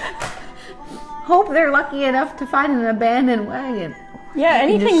axle. Hope they're lucky enough to find an abandoned wagon. Yeah,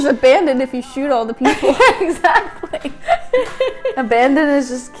 anything's abandoned if you shoot all the people. Exactly. Abandoned is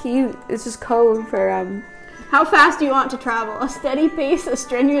just key. It's just code for How fast do you want to travel? A steady pace, a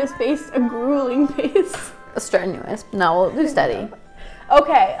strenuous pace, a grueling pace? A strenuous. No, we'll do steady.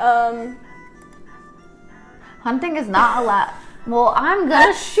 Okay. Hunting is not allowed. Well, I'm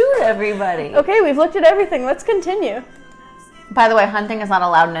gonna shoot everybody. Okay, we've looked at everything. Let's continue. By the way, hunting is not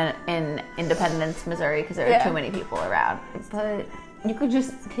allowed in Independence, Missouri, because there are too many people around. But you could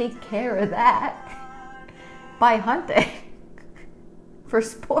just take care of that by hunting for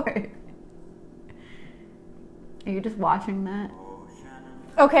sport. Are you just watching that?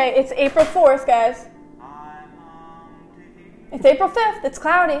 Okay, it's April 4th, guys. It's April 5th. It's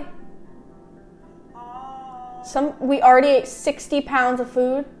cloudy. We already ate 60 pounds of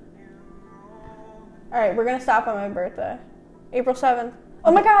food. All right, we're going to stop on my birthday. April 7th.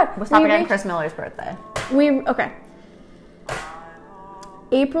 Oh my God. We're stopping on Chris Miller's birthday. Okay.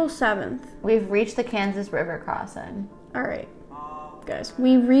 April 7th. We've reached the Kansas River crossing. All right, guys.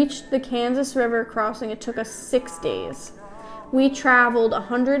 We reached the Kansas River crossing. It took us 6 days. We traveled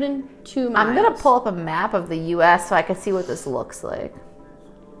 102 miles. I'm going to pull up a map of the U.S. so I can see what this looks like.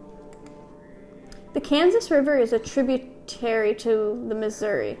 The Kansas River is a tributary to the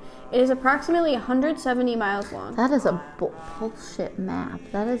Missouri. It is approximately 170 miles long. That is a bullshit map.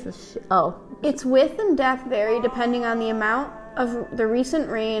 That is a shit. Oh. Its width and depth vary depending on the amount of the recent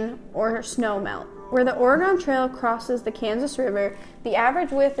rain or snow melt. Where the Oregon Trail crosses the Kansas River, the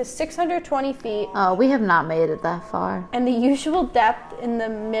average width is 620 feet. Oh, we have not made it that far. And the usual depth in the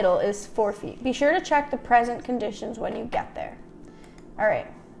middle is 4 feet. Be sure to check the present conditions when you get there. All right.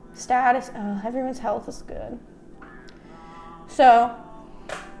 Status. Oh, everyone's health is good. So,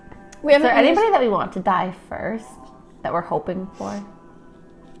 we haven't. Is there anybody that we want to die first that we're hoping for?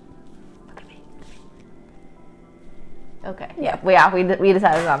 Look at me. Okay. Yeah. We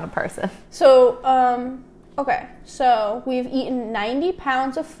decided on a person. So, okay. So we've eaten 90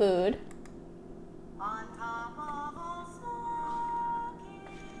 pounds of food.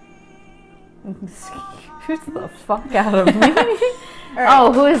 Excuse the fuck out of me. Right.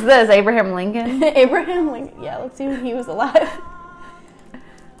 Oh, who is this? Abraham Lincoln? Abraham Lincoln. Yeah, let's see when he was alive.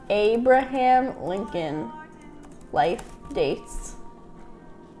 Abraham Lincoln. Life dates.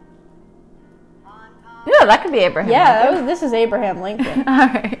 Yeah, that could be Abraham Lincoln. This is Abraham Lincoln.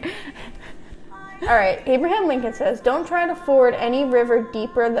 All right. Abraham Lincoln says, don't try to ford any river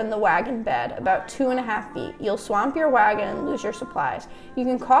deeper than the wagon bed, about 2.5 feet. You'll swamp your wagon and lose your supplies. You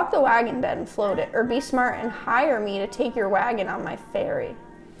can caulk the wagon bed and float it, or be smart and hire me to take your wagon on my ferry.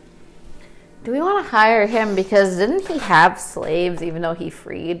 Do we want to hire him because didn't he have slaves even though he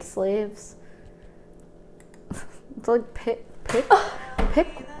freed slaves? It's like pick.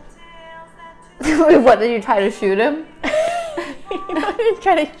 What, did you try to shoot him? I didn't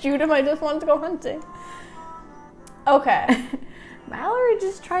try to shoot him. I just wanted to go hunting. Okay. Mallory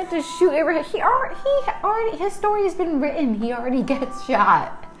just tried to shoot Abraham. He already his story has been written. He already gets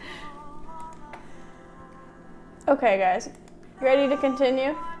shot. Okay, guys. Ready to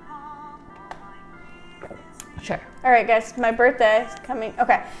continue? Sure. All right, guys. My birthday is coming.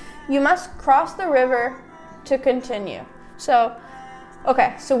 Okay. You must cross the river to continue. So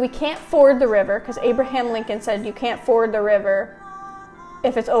we can't ford the river because Abraham Lincoln said you can't ford the river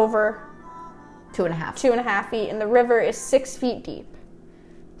if it's over 2.5. 2.5 feet, and the river is 6 feet deep.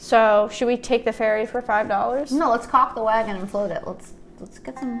 So should we take the ferry for $5? No, let's cock the wagon and float it. Let's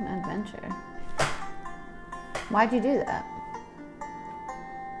get some adventure. Why'd you do that?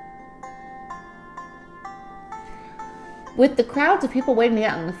 With the crowds of people waiting to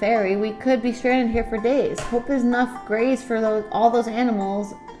get on the ferry, we could be stranded here for days. Hope there's enough graze for all those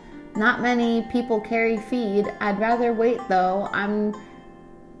animals. Not many people carry feed. I'd rather wait though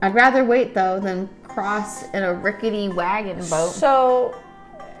than cross in a rickety wagon boat. So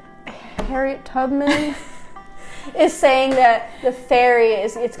Harriet Tubman is saying that the ferry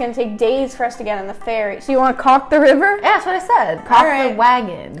it's going to take days for us to get on the ferry. So you want to caulk the river? Yeah, that's what I said. Caulk the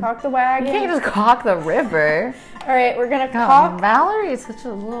wagon. Caulk the wagon. You can't just caulk the river. All right, we're going to caulk. Valerie is such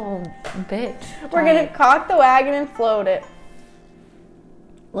a little bitch. We're going to caulk the wagon and float it.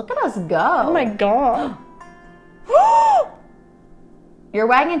 Look at us go. Oh my god. Your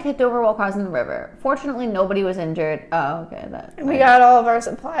wagon tipped over while crossing the river. Fortunately, nobody was injured. Oh, okay. We got all of our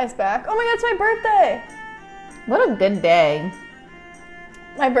supplies back. Oh my god, it's my birthday. What a good day.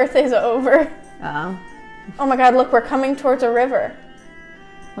 My birthday's over. Oh. Oh my god, look, we're coming towards a river.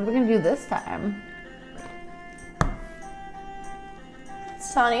 What are we going to do this time?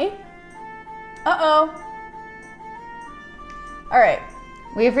 Sunny. Uh-oh. All right.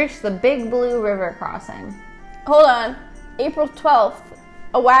 We have reached the Big Blue River crossing. Hold on. April 12th,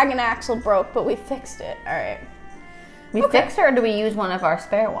 a wagon axle broke, but we fixed it. All right. We fixed it, or do we use one of our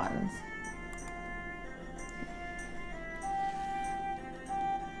spare ones?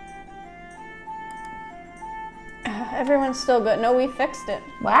 Everyone's still good. No, we fixed it.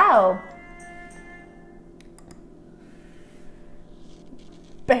 Wow.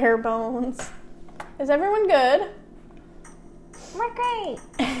 Bare bones. Is everyone good? We're great.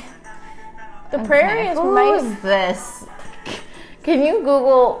 The prairie is Who is this? Can you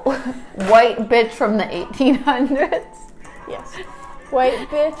Google white bitch from the 1800s? Yes. White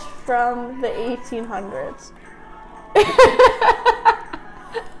bitch from the 1800s.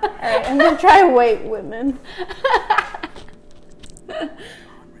 Alright, I'm gonna try white women.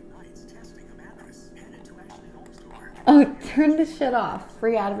 Oh, turn this shit off.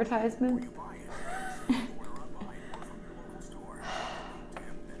 Free advertisement.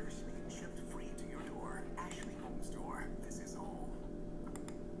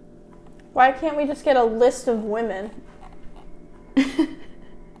 Why can't we just get a list of women?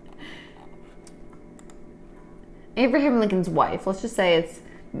 Abraham Lincoln's wife. Let's just say it's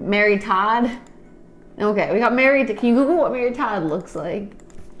Mary Todd. Okay, we got Mary. Can you Google what Mary Todd looks like?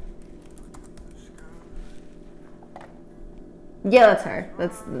 Yeah, that's her.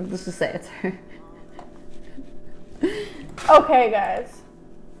 Let's just say it's her. Okay, guys.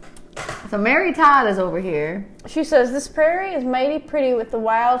 So Mary Todd is over here. She says, this prairie is mighty pretty with the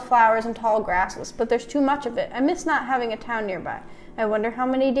wild flowers and tall grasses, but there's too much of it. I miss not having a town nearby. I wonder how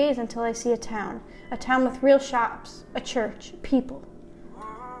many days until I see a town with real shops, a church, people.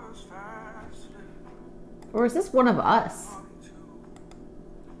 Or is this one of us?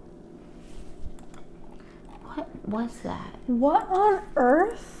 What was that? What on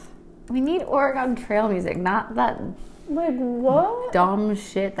earth? We need Oregon Trail music, not that Like what? dumb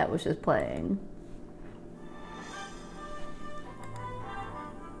shit that was just playing.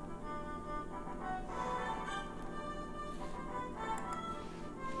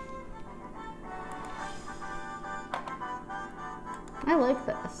 I like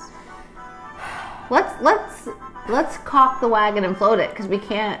this. Let's caulk the wagon and float it, because we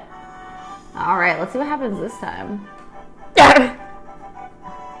can't. All right, let's see what happens this time.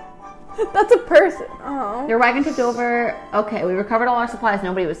 That's a person. Oh. Your wagon tipped over. Okay, we recovered all our supplies.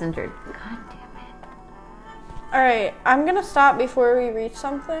 Nobody was injured. God damn it. Alright, I'm gonna stop before we reach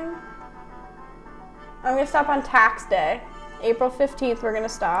something. I'm gonna stop on tax day. April 15th, we're gonna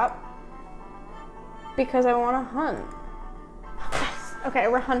stop. Because I wanna hunt. Yes. Okay,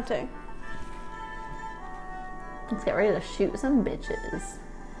 we're hunting. Let's get ready to shoot some bitches.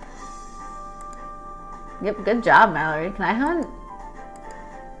 Yep, good job, Mallory. Can I hunt?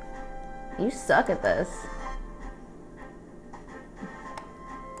 You suck at this.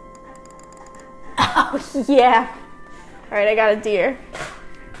 Oh, yeah. Alright, I got a deer.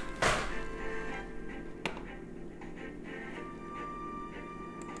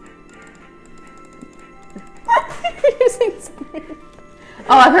 Using something.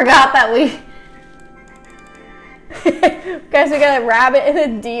 Oh, I forgot that we... Guys, we got a rabbit and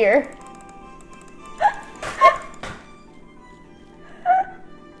a deer.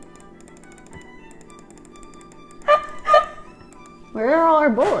 Where are all our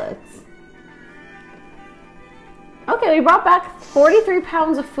bullets? Okay, we brought back 43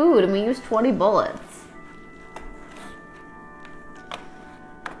 pounds of food and we used 20 bullets.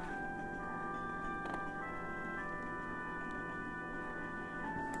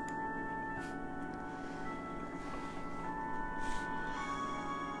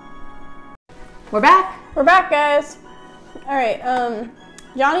 We're back. We're back, guys. All right.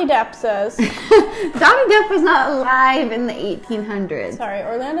 Johnny Depp says. Johnny Depp was not alive in the 1800s. Sorry,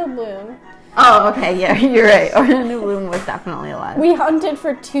 Orlando Bloom. Oh, okay. Yeah, you're right. Orlando Bloom was definitely alive. We hunted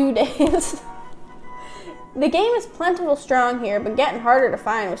for 2 days. The game is plentiful strong here, but getting harder to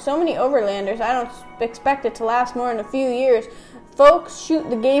find. With so many overlanders, I don't expect it to last more than a few years. Folks shoot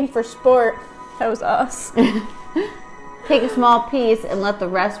the game for sport. That was us. Take a small piece and let the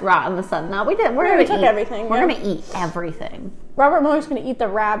rest rot in the sun. No, we did. We took everything. We're gonna eat everything. Robert Mueller's gonna eat the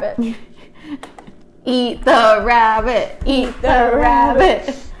rabbit. Eat the rabbit. Eat the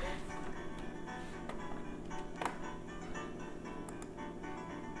rabbit.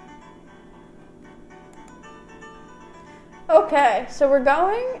 Okay, so we're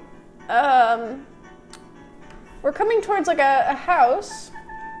going. We're coming towards like a house.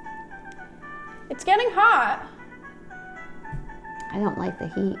 It's getting hot. I don't like the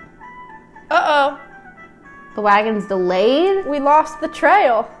heat. Uh-oh. The wagon's delayed? We lost the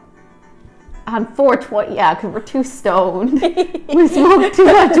trail. On 420, yeah, because we're too stoned. We smoked too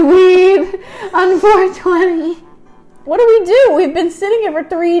much weed on 420. What do? We've been sitting here for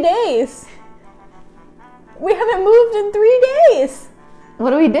 3 days. We haven't moved in 3 days.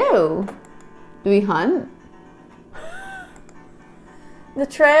 What do? Do we hunt? The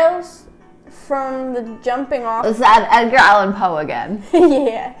trails from the jumping off... Is that Edgar Allan Poe again?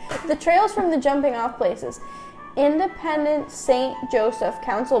 Yeah. The trails from the jumping off places. Independent St. Joseph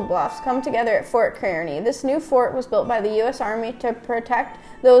Council Bluffs come together at Fort Kearney. This new fort was built by the U.S. Army to protect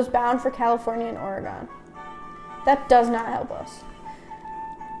those bound for California and Oregon. That does not help us.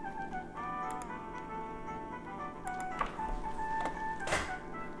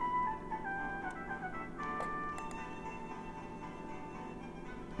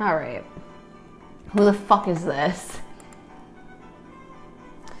 All right. Who the fuck is this?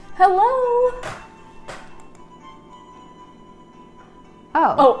 Hello?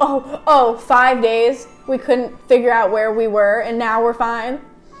 Oh. 5 days. We couldn't figure out where we were, and now we're fine.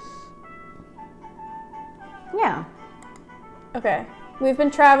 Yeah. Okay. We've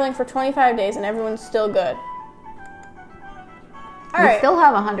been traveling for 25 days, and everyone's still good. All right. We still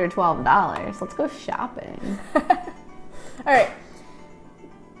have $112. Let's go shopping. All right.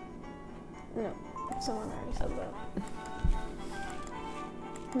 No, someone already said that.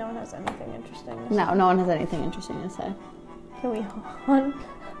 No one has anything interesting to say. No one has anything interesting to say. Can we hunt?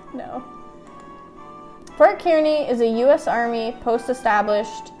 No. Fort Kearney is a U.S. Army post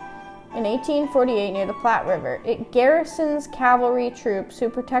established in 1848 near the Platte River. It garrisons cavalry troops who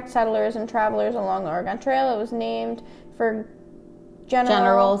protect settlers and travelers along the Oregon Trail. It was named for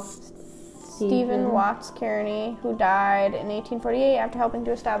General Stephen Watts Kearney, who died in 1848 after helping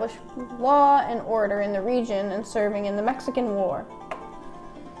to establish law and order in the region and serving in the Mexican War.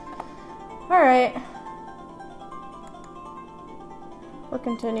 All right. We're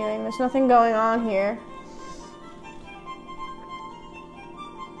continuing. There's nothing going on here.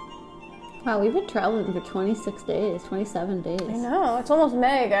 Wow, we've been traveling for 26 days, 27 days. I know. It's almost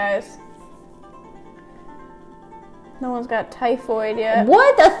May, guys. No one's got typhoid yet.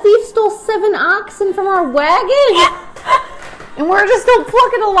 What? A thief stole 7 oxen from our wagon? And we're just still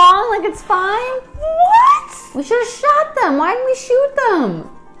plucking along like it's fine? What? We should have shot them. Why didn't we shoot them?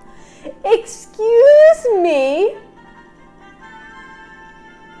 Excuse me?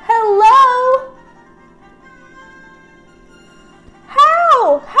 Hello?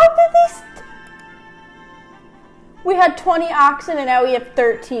 How? How did they... We had 20 oxen and now we have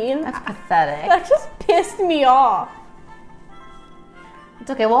 13. That's pathetic. That just pissed me off. It's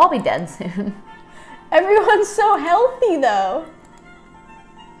okay, we'll all be dead soon. Everyone's so healthy, though.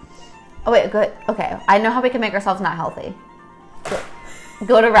 Oh, wait, good. Okay, I know how we can make ourselves not healthy.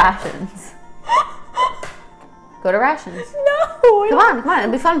 Go to rations. Go to rations. No. Come on.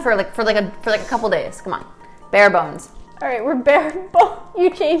 It'll be fun for like a couple days. Come on. Bare bones. All right, we're bare bones. You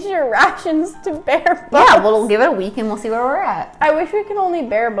changed your rations to bare bones. Yeah, we'll give it a week and we'll see where we're at. I wish we could only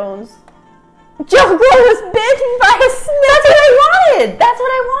bare bones. JoGlo was bitten by a snake. That's what I wanted. That's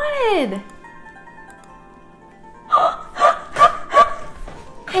what I wanted.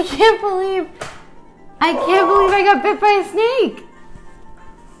 I can't believe I got bit by a snake.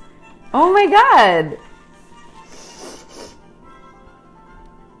 Oh my god.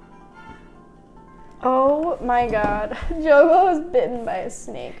 Oh my god. JoGlo was bitten by a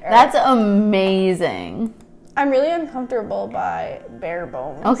snake. All That's amazing. I'm really uncomfortable by bare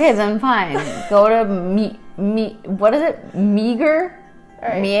bones. Okay, then fine. Go to what is it? Meager?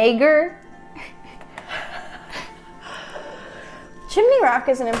 Right. Meager? Chimney Rock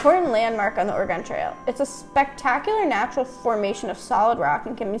is an important landmark on the Oregon Trail. It's a spectacular natural formation of solid rock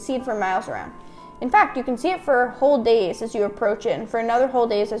and can be seen for miles around. In fact, you can see it for whole days as you approach it and for another whole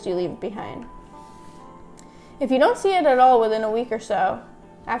days as you leave it behind. If you don't see it at all within a week or so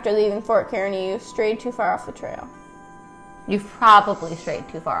after leaving Fort Kearney, you've strayed too far off the trail. You've probably strayed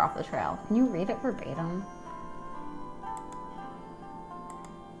too far off the trail. Can you read it verbatim?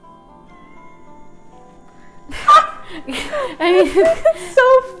 I mean, it's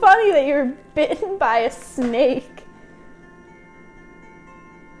so funny that you're bitten by a snake.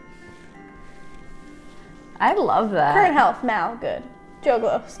 I love that. Current health, Mal, good.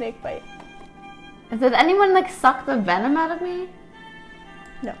 JoGlo, snake bite. Did anyone like suck the venom out of me?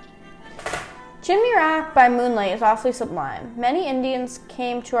 No. Chimney Rock by moonlight is awfully sublime. Many Indians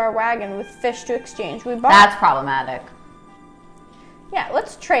came to our wagon with fish to exchange. We bought. That's problematic. Yeah,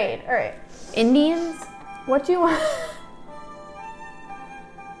 let's trade. All right. Indians? What do you want?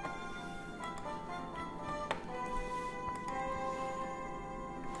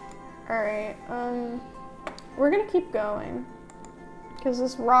 Alright, we're gonna keep going. Because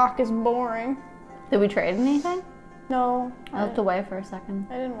this rock is boring. Did we trade anything? No. I looked away for a second.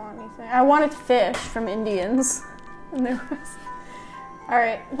 I didn't want anything. I wanted fish from Indians. And there was...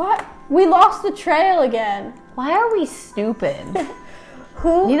 Alright, what? We lost the trail again. Why are we stupid?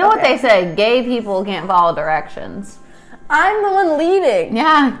 Who? You know what they say, gay people can't follow directions. I'm the one leading.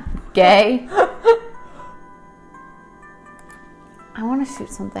 Yeah, gay. I want to shoot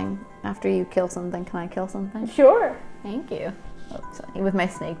something after you kill something. Can I kill something? Sure. Thank you. Oops, with my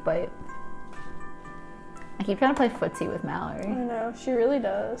snake bite. I keep trying to play footsie with Mallory. I know, she really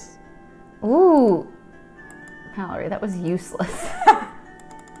does. Ooh. Mallory, that was useless.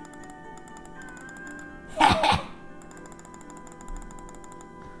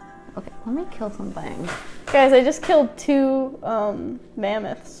 Okay, let me kill something. Guys, I just killed 2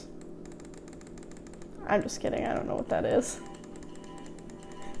 mammoths. I'm just kidding, I don't know what that is.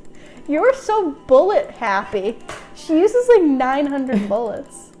 You're so bullet happy. She uses like 900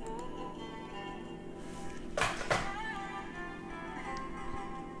 bullets.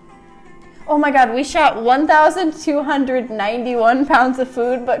 Oh my god, we shot 1,291 pounds of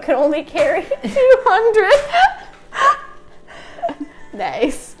food, but could only carry 200.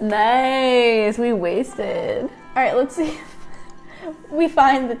 Nice. Nice. We wasted. All right, let's see if we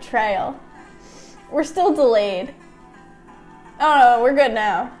find the trail. We're still delayed. Oh no, we're good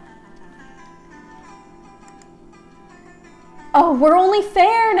now. Oh, we're only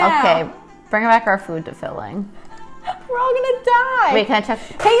fair now. Okay, bring back our food to filling. We're all gonna die. Wait, can I check?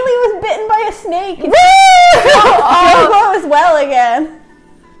 Haley was bitten by a snake. Woo! JoGlo as well again.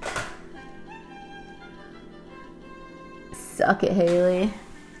 Suck it, Haley.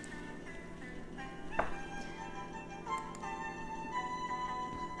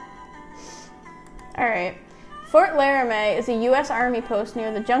 All right. Fort Laramie is a U.S. Army post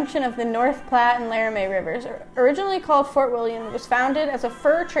near the junction of the North Platte and Laramie rivers. Originally called Fort William, it was founded as a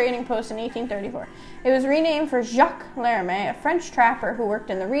fur trading post in 1834. It was renamed for Jacques Laramie, a French trapper who worked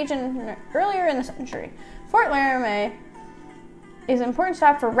in the region earlier in the century. Fort Laramie is an important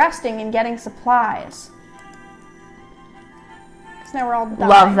stop for resting and getting supplies. So now we're all dying.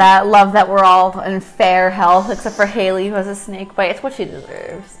 Love that. Love that we're all in fair health, except for Haley, who has a snake bite. It's what she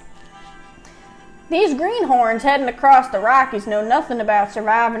deserves. These greenhorns heading across the Rockies know nothing about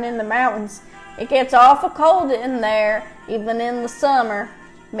surviving in the mountains. It gets awful cold in there, even in the summer.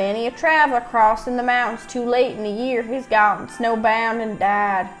 Many a traveler crossing the mountains too late in the year has gotten snowbound and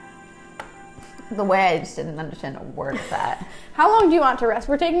died. The way I just didn't understand a word of that. How long do you want to rest?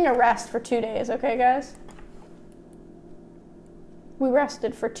 We're taking a rest for 2 days, okay, guys? We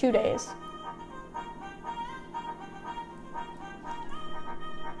rested for 2 days.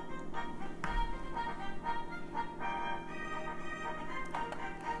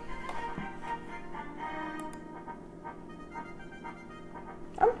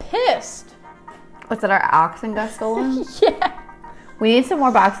 I'm pissed. What's it, our oxen got stolen? Yeah. We need some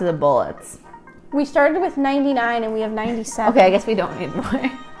more boxes of bullets. We started with 99 and we have 97. Okay, I guess we don't need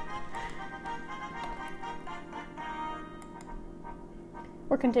more.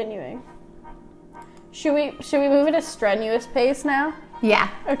 We're continuing. Should we move at a strenuous pace now? Yeah.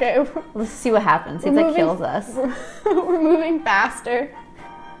 Okay. Let's see what happens. See if that kills us. We're moving faster.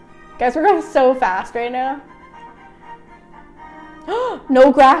 Guys, we're going so fast right now.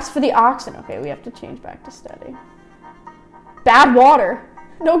 No grass for the oxen. Okay, we have to change back to steady. Bad water.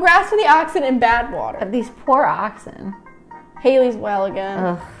 No grass for the oxen and bad water. But these poor oxen. Haley's well again.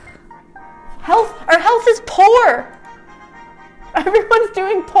 Ugh. Our health is poor. Everyone's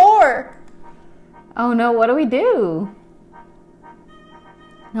doing poor. Oh no, what do we do?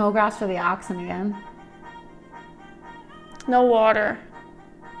 No grass for the oxen again. No water.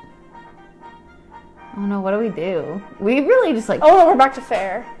 Oh no, what do we do? We really just like... Oh no, we're back to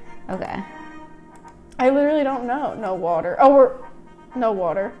fair. Okay. I literally don't know. No water. Oh, no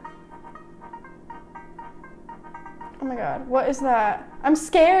water. Oh my god, what is that? I'm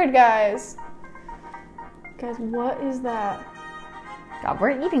scared, guys. Guys, what is that? God,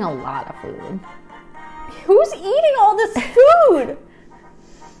 we're eating a lot of food. Who's eating all this food?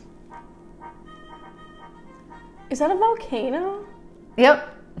 Is that a volcano?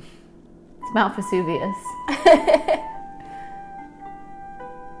 Yep. It's Mount Vesuvius.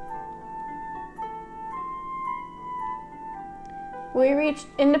 We reached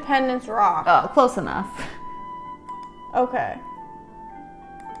Independence Rock. Oh, close enough. Okay.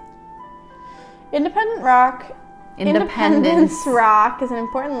 Independence Rock is an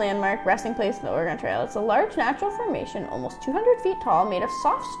important landmark resting place in the Oregon Trail. It's a large natural formation, almost 200 feet tall, made of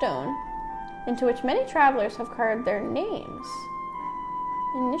soft stone, into which many travelers have carved their names,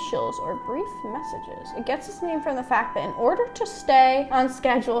 initials, or brief messages. It gets its name from the fact that in order to stay on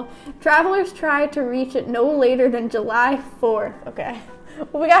schedule, travelers try to reach it no later than July 4th. Okay.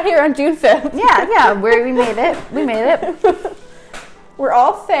 Well, we got here on June 5th. Yeah, we made it. We made it. We're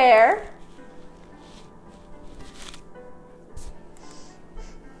all fair.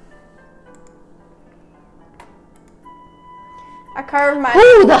 I carved my...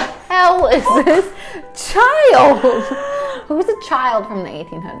 Who the hell is this child? Who's a child from the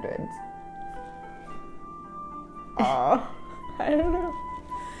 1800s? I don't know.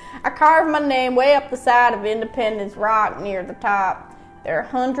 I carved my name way up the side of Independence Rock near the top. There are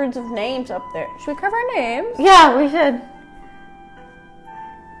hundreds of names up there. Should we carve our names? Yeah, we should.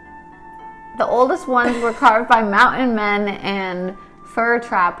 The oldest ones were carved by mountain men and fur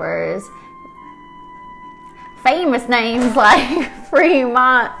trappers. Famous names like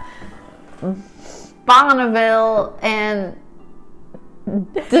Fremont, Bonneville, and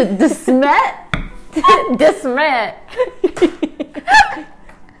Desmet. Desmet.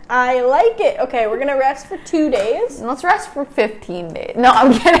 I like it. Okay, we're gonna rest for 2 days. Let's rest for 15 days. No,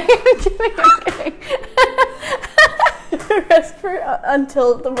 I'm kidding. I'm kidding. Rest for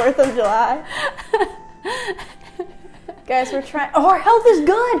until the 4th of July. Guys, we're trying. Oh, our health is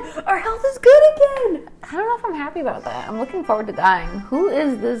good. Our health is good again. I don't know if I'm happy about that. I'm looking forward to dying. Who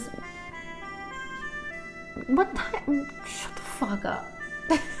is this? What time? Shut the fuck up.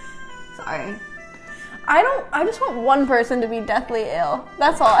 Sorry. I just want one person to be deathly ill.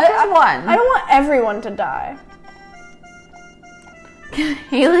 That's all. Just one. I don't want everyone to die. Can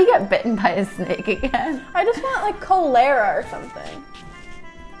Haley get bitten by a snake again? I just want like cholera or something.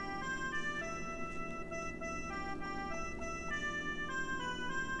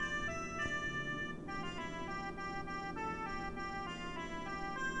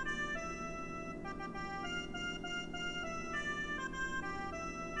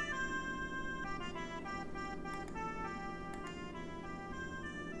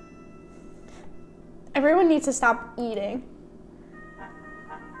 Everyone needs to stop eating.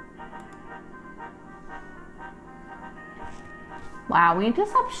 Wow, we need to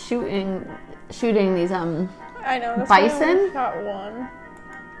stop shooting these I know. That's bison. Got one.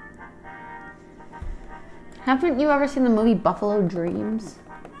 Haven't you ever seen the movie Buffalo Dreams?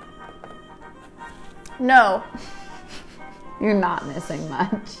 No. You're not missing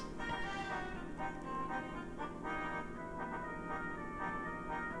much.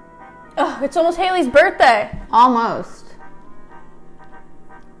 Oh, it's almost Haley's birthday. Almost.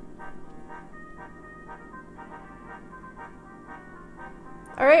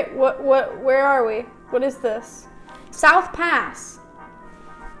 All right, where are we? What is this? South Pass.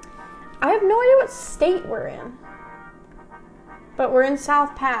 I have no idea what state we're in. But we're in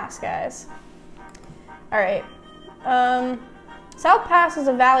South Pass, guys. All right. South Pass is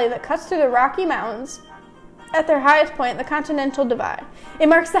a valley that cuts through the Rocky Mountains at their highest point, the Continental Divide. It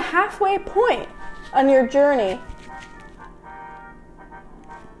marks the halfway point on your journey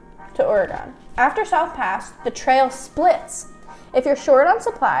to Oregon. After South Pass, the trail splits. If you're short on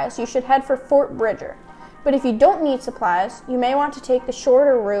supplies, you should head for Fort Bridger. But if you don't need supplies, you may want to take the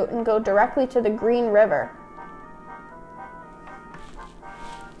shorter route and go directly to the Green River.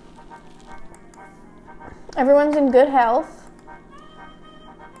 Everyone's in good health.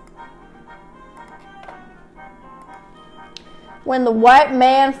 When the white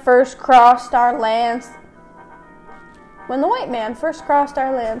man first crossed our lands, When the white man first crossed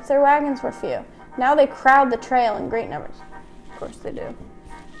our lands, their wagons were few. Now they crowd the trail in great numbers. Of course they do.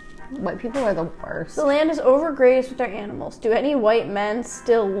 White people are the worst. The land is overgrazed with their animals. Do any white men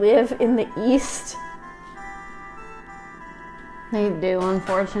still live in the East? They do,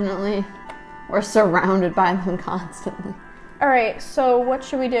 unfortunately. We're surrounded by them constantly. All right, so what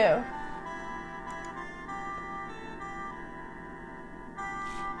should we do?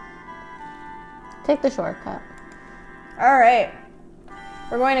 Take the shortcut. All right.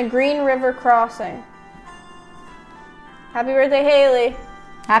 We're going to Green River Crossing. Happy birthday, Haley.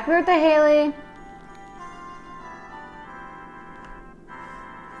 Happy birthday, Haley.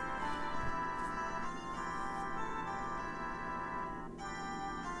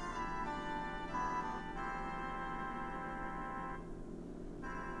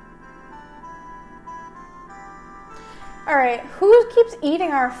 All right, who keeps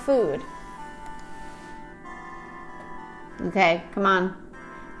eating our food? Okay, come on.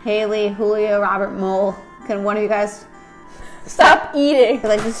 Haley, Julio, Robert, Mole. Can one of you guys Stop eating.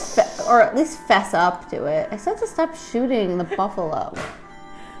 like just or at least fess up to it? I said to stop shooting the buffalo.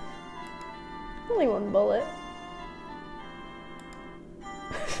 Only one bullet.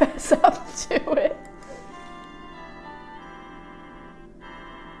 Fess up to it.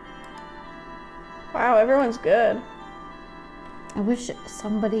 Wow, everyone's good. I wish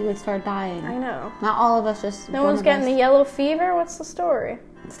somebody would start dying. I know. Not all of us, just No one's getting the yellow fever? What's the story?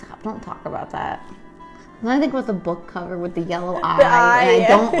 Stop, don't talk about that. And I think about the book cover with the yellow eye, and yeah. I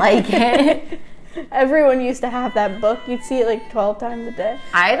don't like it. Everyone used to have that book. You'd see it like 12 times a day.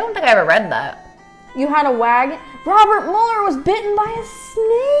 I don't think I ever read that. You had a wagon. Robert Mueller was bitten by a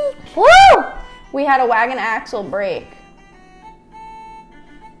snake. Woo! We had a wagon axle break.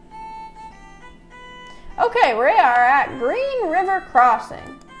 Okay, we are at Green River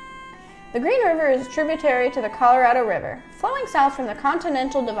Crossing. The Green River is a tributary to the Colorado River, flowing south from the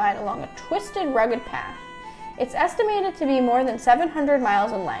Continental Divide along a twisted, rugged path. It's estimated to be more than 700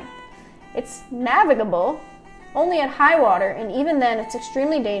 miles in length. It's navigable only at high water, and even then it's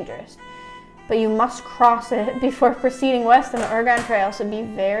extremely dangerous. But you must cross it before proceeding west on the Oregon Trail, so be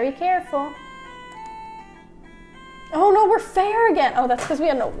very careful. Oh no, we're fair again. Oh, that's because we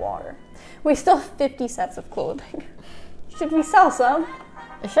had no water. We still have 50 sets of clothing. Should we sell some?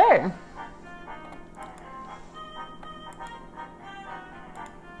 Sure.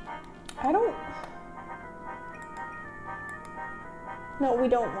 I don't... No, we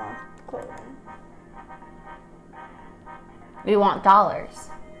don't want clothing. We want dollars.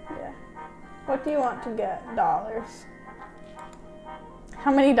 Yeah. What do you want to get? Dollars.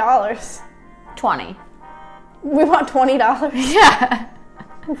 How many dollars? 20. We want $20. Yeah.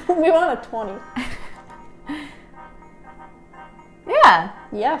 We want a 20. Yeah.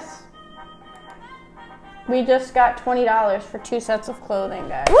 Yes. We just got $20 for 2 sets of clothing,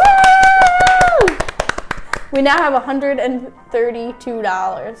 guys. Woo! We now have $132.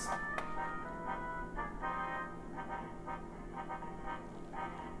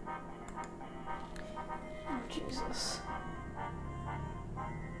 Oh, Jesus.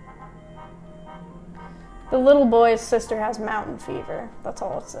 The little boy's sister has mountain fever. That's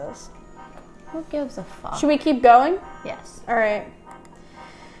all it says. Who gives a fuck? Should we keep going? Yes. All right.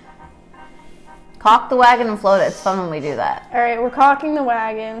 Caulk the wagon and float it. It's fun when we do that. All right, we're caulking the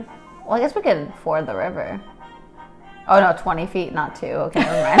wagon. Well, I guess we could ford the river. Oh, no, 20 feet, not 2. Okay,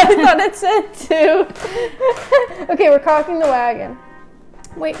 never mind. I thought it said 2. Okay, we're caulking the wagon.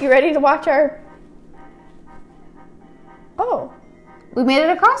 Wait, you ready to watch our... Oh. We made it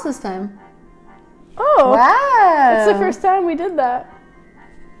across this time. Oh. Wow. That's the first time we did that.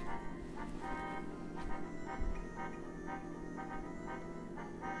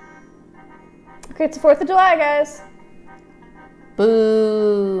 Okay, it's the 4th of July, guys.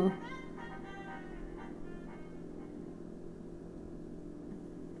 Boo.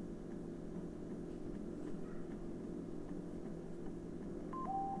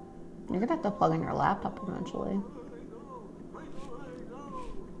 You're gonna have to plug in your laptop eventually.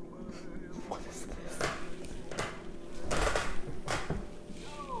 What is this?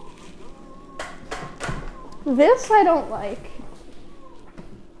 This I don't like.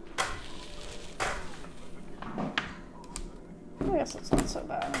 I guess it's not so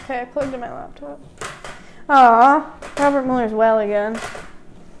bad. Okay, I plugged in my laptop. Aw, Robert Mueller's well again.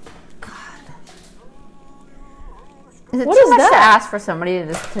 Is it What too is much that? to ask for somebody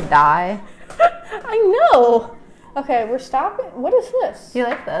to die? I know. Okay, we're stopping. What is this? Do you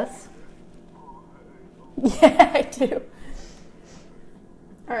like this? Yeah, I do.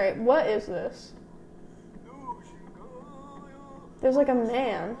 All right, what is this? There's like a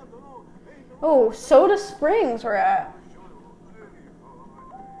man. Oh, Soda Springs we're at.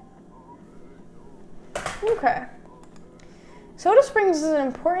 Okay. Soda Springs is an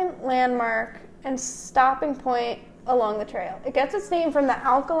important landmark and stopping point along the trail. It gets its name from the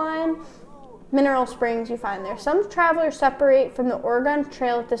alkaline mineral springs you find there. Some travelers separate from the Oregon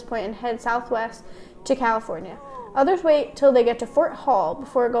Trail at this point and head southwest to California. Others wait till they get to Fort Hall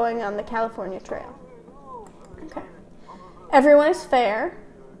before going on the California Trail. Okay. Everyone is fair.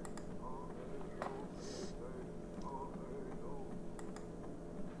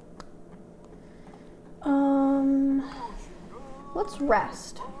 Let's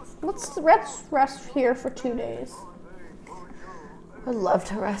rest. Let's rest here for 2 days. I'd love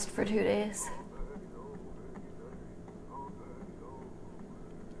to rest for 2 days.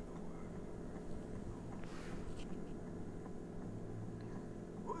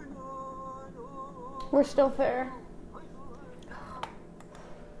 We're still fair.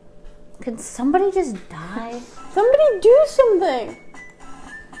 Can somebody just die? Somebody do something!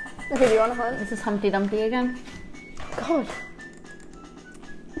 Okay, do you want to hunt? This is Humpty Dumpty again? God.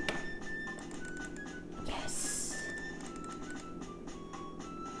 Yes.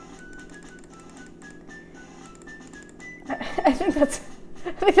 I think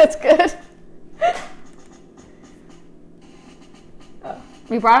that's good. Oh.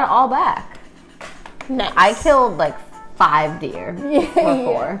 We brought it all back. Nice. I killed like 5 deer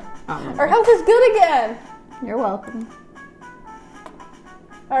before. Yeah. Our health is good again. You're welcome.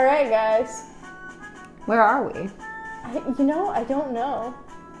 All right, guys. Where are we? I don't know. I don't know.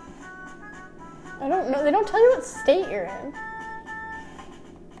 They don't tell you what state you're in.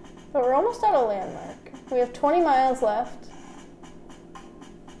 But we're almost at a landmark. We have 20 miles left.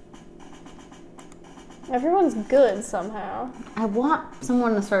 Everyone's good somehow. I want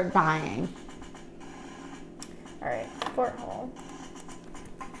someone to start dying. All right, Fort Hall.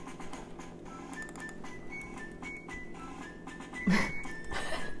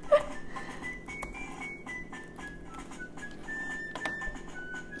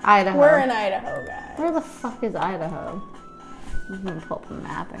 Idaho. We're in Idaho, guys. Where the fuck is Idaho? I'm gonna pull up the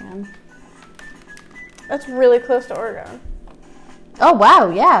map again. That's really close to Oregon. Oh wow,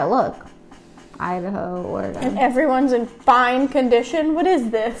 yeah, look. Idaho, Oregon. And everyone's in fine condition. What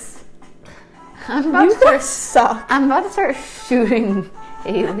is this? You guys suck. I'm about to start shooting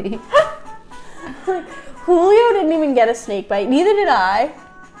Haley. Like, Julio didn't even get a snake bite. Neither did I.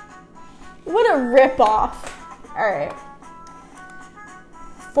 What a ripoff. Alright.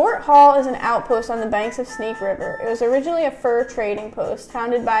 Fort Hall is an outpost on the banks of Snake River. It was originally a fur trading post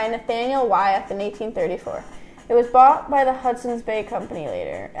founded by Nathaniel Wyeth in 1834. It was bought by the Hudson's Bay Company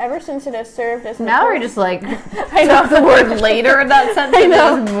later. Ever since it has served as... Now we're just like... I know the word later in that sentence. I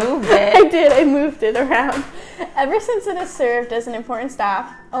know. Just moved it. I did. I moved it around. Ever since it has served as an important stop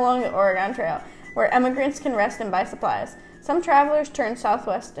along the Oregon Trail, where immigrants can rest and buy supplies. Some travelers turn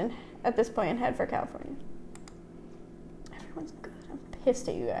southwest at this point and head for California. Everyone's good. I'm pissed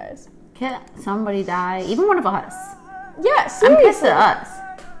at you guys. Can somebody die? Even one of us. Yeah, seriously. I'm pissed at us.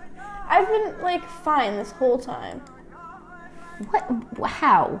 I've been, like, fine this whole time. What?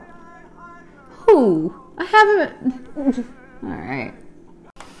 How? Who? I haven't... Alright.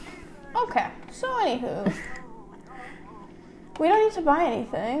 Okay, so anywho. We don't need to buy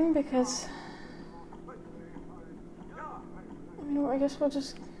anything because... I guess we'll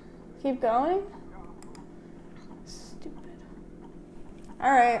just keep going. Stupid.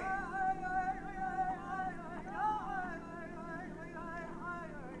 Alright.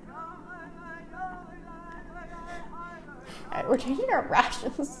 Alright, we're changing our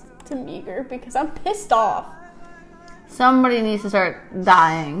rations to meager because I'm pissed off. Somebody needs to start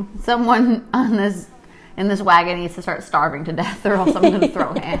dying. Someone in this wagon needs to start starving to death, or else I'm going to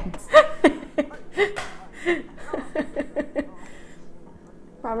throw hands.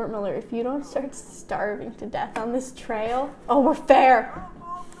 Robert Miller, if you don't start starving to death on this trail, oh, we're fair.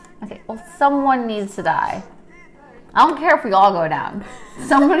 Okay, well, someone needs to die. I don't care if we all go down.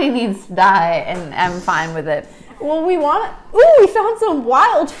 Somebody needs to die, and I'm fine with it. Well, we want... Ooh, we found some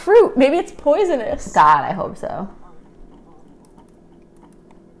wild fruit. Maybe it's poisonous. God, I hope so.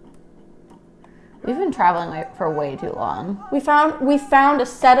 We've been traveling for way too long. We found a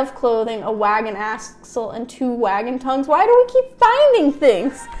set of clothing, a wagon axle, and 2 wagon tongues. Why do we keep finding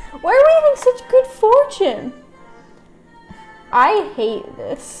things? Why are we having such good fortune? I hate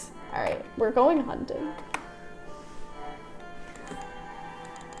this. All right, we're going hunting.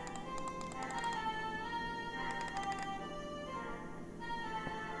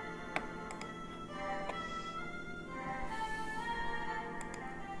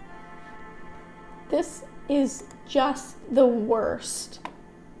 This is just the worst.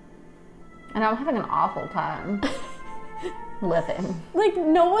 And I'm having an awful time living. Like,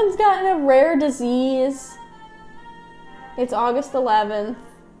 no one's gotten a rare disease. It's August 11th.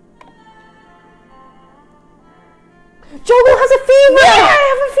 JoGlo has a fever! Yeah, I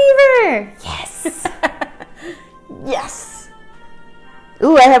have a fever! Yes! Yes!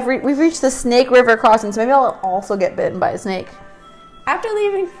 Ooh, we've reached the Snake River crossing, so maybe I'll also get bitten by a snake. After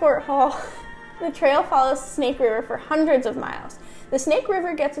leaving Fort Hall, the trail follows the Snake River for hundreds of miles. The Snake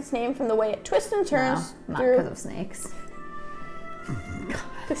River gets its name from the way it twists and turns No, not through... because of snakes. God,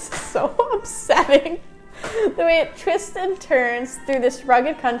 this is so upsetting. The way it twists and turns through this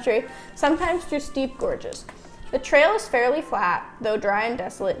rugged country, sometimes through steep gorges. The trail is fairly flat, though dry and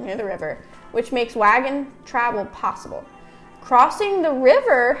desolate near the river, which makes wagon travel possible. Crossing the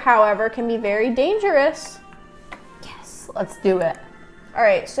river, however, can be very dangerous. Yes, let's do it. All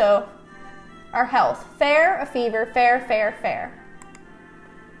right, so our health. Fair, a fever, fair, fair, fair.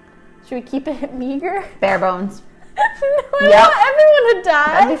 Should we keep it meager? Bare bones. No, I want everyone to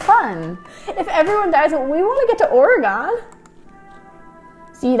die. That'd be fun. If everyone dies, we want to get to Oregon.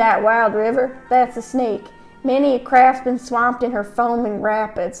 See that wild river? That's a snake. Many a craft's been swamped in her foaming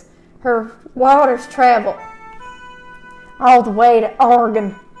rapids. Her waters travel all the way to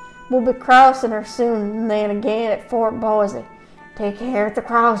Oregon. We'll be crossing her soon, and then again at Fort Boise. Take care at the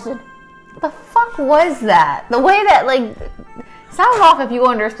crossing. The fuck was that? The way that, like, sound off if you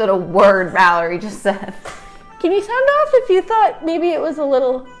understood a word Valerie just said. Can you sound off if you thought maybe it was a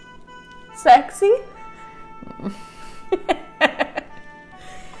little sexy?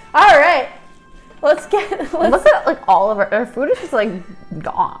 All right. Look at, like, all of our food is just, like,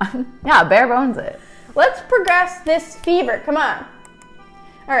 gone. Yeah, bare bones it. Let's progress this fever. Come on.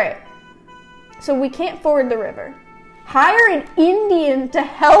 All right. So we can't ford the river. Hire an Indian to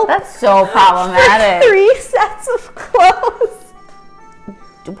help. That's so problematic. For 3 sets of clothes.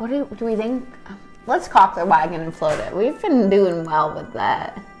 What do we think? Let's cock the wagon and float it. We've been doing well with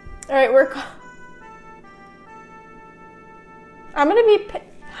that. All right, I'm gonna be.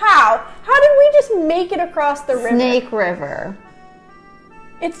 How? How did we just make it across the river? Snake River.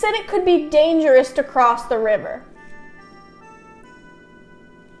 It said it could be dangerous to cross the river.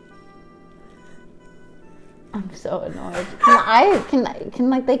 I'm so annoyed. Can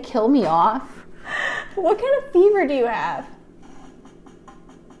like they kill me off? What kind of fever do you have?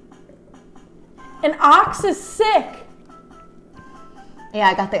 An ox is sick. Yeah,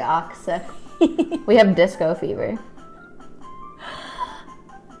 I got the ox sick. We have disco fever.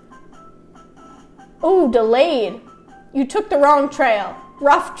 Oh, delayed. You took the wrong trail.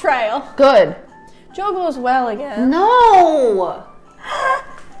 Rough trail. Good. JoGlo's well again. No!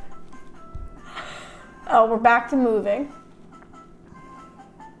 Oh, we're back to moving.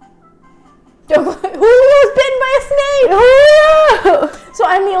 JoGlo, Julio's bitten by a snake! Julio! So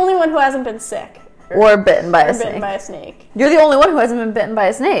I'm the only one who hasn't been sick. Or bitten by a bitten snake. by a snake. You're the only one who hasn't been bitten by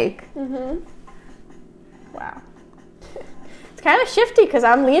a snake. Mm-hmm. Wow. It's kind of shifty because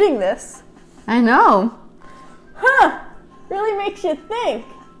I'm leading this. I know. Huh. Really makes you think.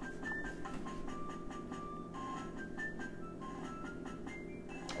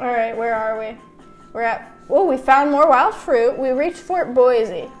 All right, where are we? We're at, oh, we found more wild fruit. We reached Fort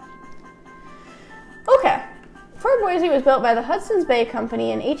Boise. Okay. Fort Boise was built by the Hudson's Bay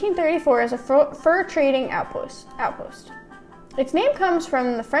Company in 1834 as a fur trading outpost. Its name comes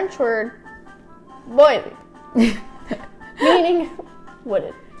from the French word Boise, meaning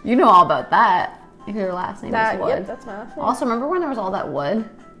wooded. You know all about that. If your last name is Wood. Yep, that's my last name. Also, remember when there was all that wood?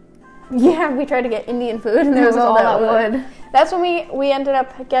 Yeah, we tried to get Indian food and there was all that wood. That's when we ended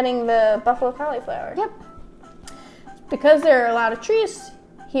up getting the buffalo cauliflower. Yep. Because there are a lot of trees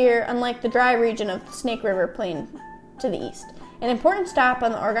here, unlike the dry region of the Snake River Plain to the east. An important stop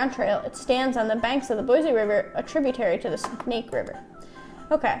on the Oregon Trail, it stands on the banks of the Boise River, a tributary to the Snake River.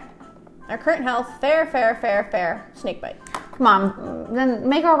 Okay. Our current health, fair, snake bite. Come on, then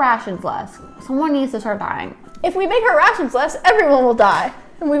make our rations less. Someone needs to start dying. If we make our rations less, everyone will die.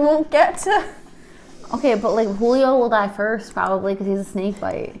 And we won't get to... Okay, but like Julio will die first, probably, because he's a snake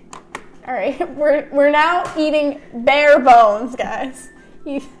bite. All right, we're now eating bare bones, guys.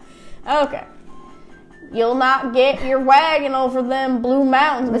 Okay. You'll not get your wagon over them Blue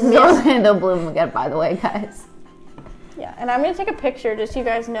Mountains. This is Orlando Bloom again, by the way, guys. Yeah, and I'm going to take a picture just so you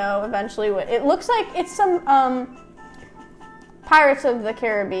guys know eventually what... It looks like it's some Pirates of the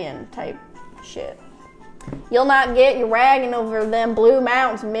Caribbean type shit. You'll not get your wagon over them Blue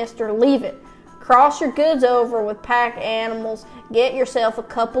Mountains, mister. Leave it. Cross your goods over with pack animals. Get yourself a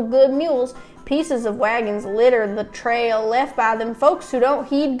couple good mules. Pieces of wagons litter the trail left by them folks who don't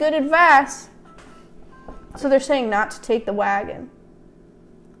heed good advice. So they're saying not to take the wagon.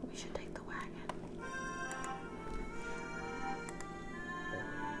 We should take the wagon.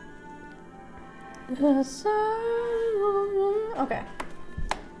 The sun Okay.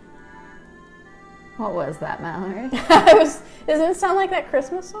 What was that, Mallory? Doesn't it sound like that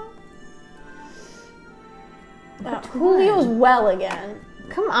Christmas song? Julio's well again.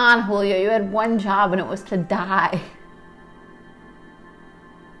 Come on, Julio. You had one job and it was to die.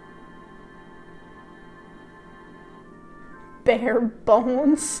 Bare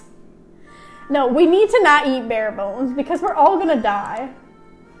bones. No, we need to not eat bare bones because we're all gonna die.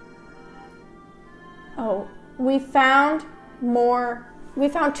 Oh, we found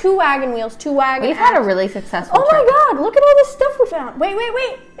 2 wagon wheels, 2 wagon We've had a really successful Oh trip. my god, look at all this stuff we found. Wait.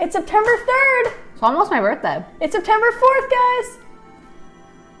 It's September 3rd. It's almost my birthday. It's September 4th, guys.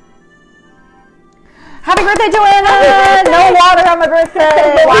 Happy birthday, Joanna! No water on my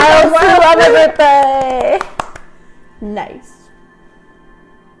birthday! Wild food on my birthday! Nice.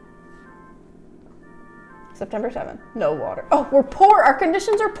 September 7th. No water. Oh, we're poor. Our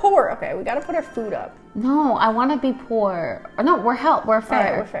conditions are poor. Okay, we gotta put our food up. No, I want to be poor. No, we're fair. All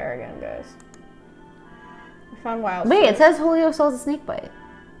right, we're fair again, guys. We found wild Wait, food. it says Julio still has a snake bite.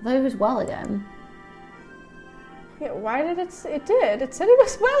 I thought he was well again. Yeah, why did it did. It said he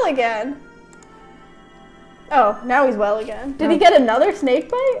was well again. Oh, now he's well again. Did he get another snake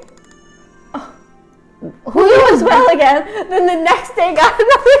bite? Oh. Julio was well again. Then the next day got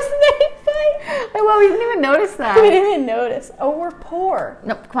another snake bite. Wait, well, we didn't even notice that. We didn't even notice. Oh, we're poor.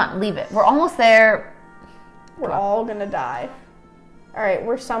 No, come on, leave it. We're almost there. We're all gonna die. All right,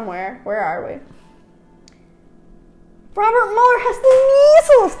 we're somewhere. Where are we? Robert Mueller has the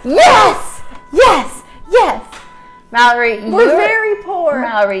measles. Yes! Yes! Yes! Mallory, We're very poor.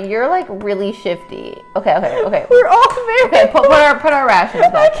 Mallory, you're like really shifty. Okay. We're all very Okay, poor. put our rations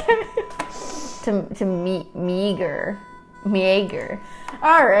back. Okay. To meager.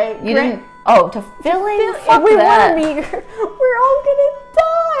 All right. You didn't. Oh, to filling. Fuck we that. want a meager. We're all gonna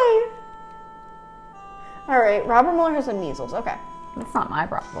die. All right. Robert Mueller has the measles. Okay. That's not my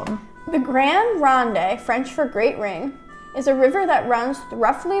problem. The Grand Ronde, French for Great Ring, is a river that runs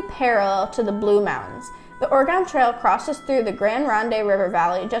roughly parallel to the Blue Mountains. The Oregon Trail crosses through the Grand Ronde River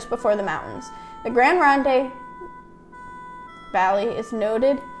Valley just before the mountains. The Grand Ronde Valley is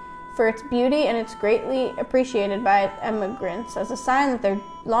noted for its beauty and it's greatly appreciated by immigrants as a sign that their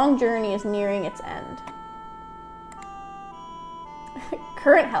long journey is nearing its end.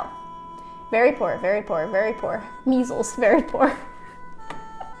 Current health. Very poor, very poor, very poor. Measles, very poor.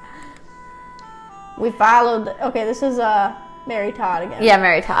 We followed, okay, this is Mary Todd again. Yeah,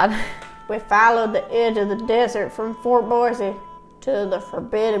 Mary Todd. We followed the edge of the desert from Fort Boise to the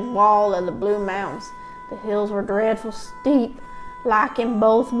forbidden wall of the Blue Mountains. The hills were dreadful steep, locking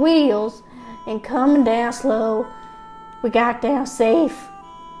both wheels, and coming down slow. We got down safe.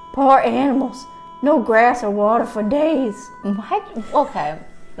 Poor animals, no grass or water for days. What? Okay.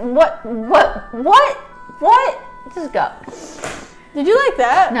 What? Just go. Did you like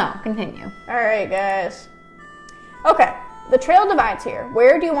that? No, continue. All right, guys. Okay, the trail divides here.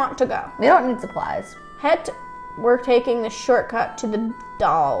 Where do you want to go? We don't need supplies. We're taking the shortcut to the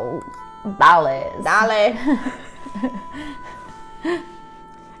Dale.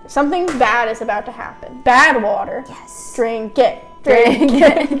 Something bad is about to happen. Bad water. Yes. Drink it. Drink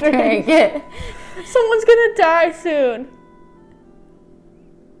it. Someone's gonna die soon.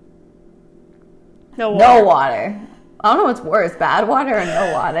 No water. I don't know what's worse, bad water or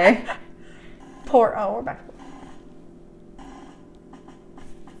no water. Poor. Oh, we're back.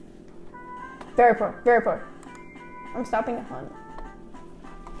 Very poor. Very poor. I'm stopping the hunt.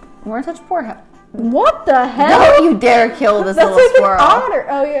 We're in such poor health. What the hell? Don't you dare kill this That's little like squirrel. an otter.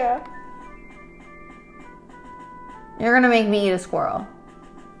 Oh, yeah. You're gonna make me eat a squirrel.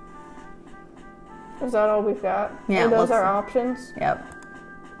 Is that all we've got? Yeah. Are those our options? Yep.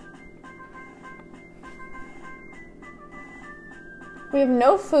 We have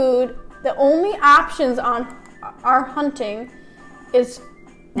no food. The only options on our hunting is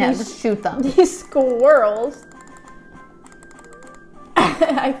Just shoot them. these squirrels.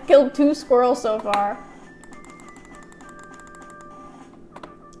 I've killed 2 squirrels so far.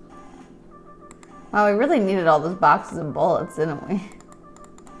 Wow, we really needed all those boxes of bullets, didn't we?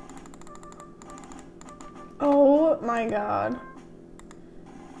 Oh my god.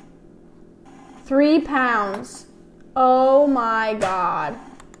 3 pounds. Oh my god.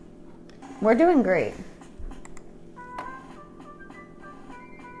 We're doing great.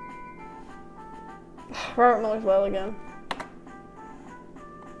 Robert Mueller's well again.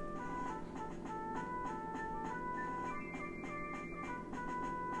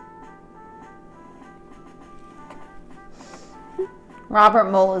 Robert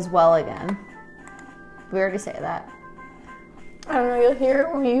Mueller is well again. We already say that. I don't know, you'll hear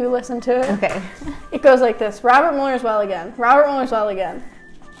it when you listen to it. Okay. It goes like this. Robert Mueller's well again. Robert Mueller's well again.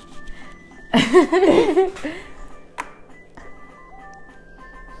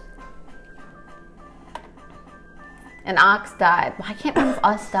 An ox died. Why can't one of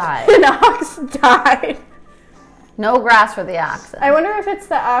us die? An ox died. No grass for the oxen. I wonder if it's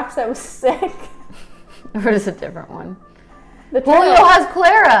the ox that was sick. Or is it a different one? The Julio trail. has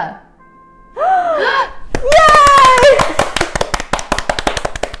cholera. Yay!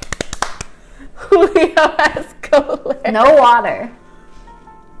 Julio has cholera. No water.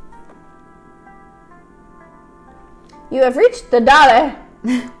 You have reached the Dale.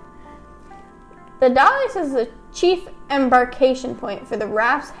 The Dalles is the chief embarkation point for the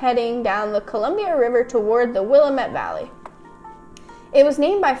rafts heading down the Columbia River toward the Willamette Valley. It was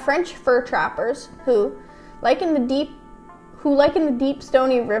named by French fur trappers who likened the deep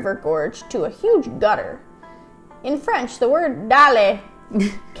stony river gorge to a huge gutter. In French, the word dalle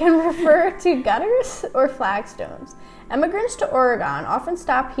can refer to gutters or flagstones. Emigrants to Oregon often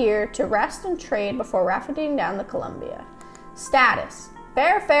stop here to rest and trade before rafting down the Columbia. Status: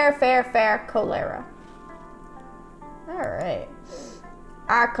 fair, cholera. Alright.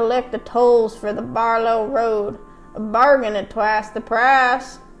 I collect the tolls for the Barlow Road, a bargain at twice the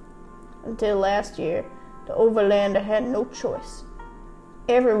price. Until last year, the overlander had no choice.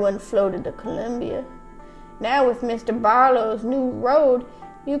 Everyone floated to Columbia. Now with Mr. Barlow's new road,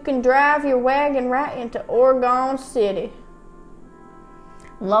 you can drive your wagon right into Oregon City.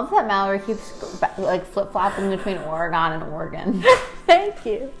 Love that Mallory keeps like flip-flopping between Oregon and Oregon. Thank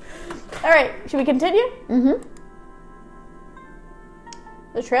you. Alright, should we continue? Mm-hmm.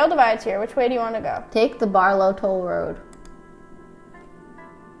 The trail divides here. Which way do you want to go? Take the Barlow Toll Road.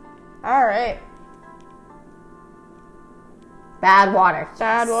 Alright. Bad water.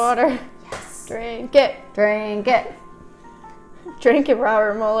 Bad water. Yes. Drink it. Drink it. Drink it,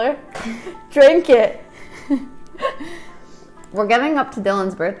 Robert Mueller. Drink it. We're getting up to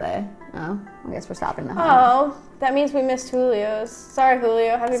Dylan's birthday. Oh, I guess we're stopping now. Oh, that means we missed Julio's. Sorry,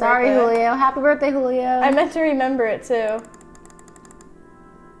 Julio. Happy birthday. Julio. Happy birthday, Julio. I meant to remember it, too.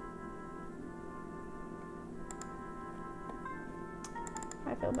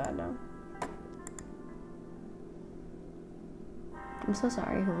 I feel bad now. I'm so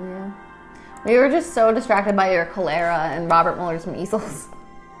sorry, Julio. We were just so distracted by your cholera and Robert Mueller's measles.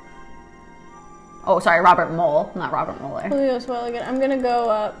 Oh, sorry, Robert Mole, not Robert Mueller. Julio's well again. I'm gonna go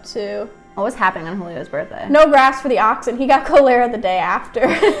up to... What was happening on Julio's birthday? No grass for the oxen. He got cholera the day after.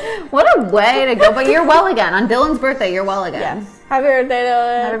 What a way to go. But you're well again. On Dylan's birthday, you're well again. Yes. Happy birthday,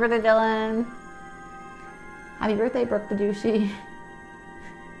 Dylan. Happy birthday, Dylan. Happy birthday, Brooke the Douchey.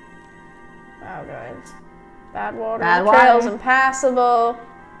 Oh, guys. Bad water. Bad The trail's water. impassable.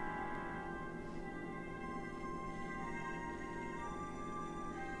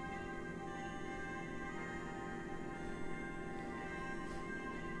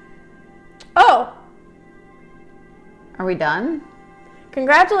 Oh! Are we done?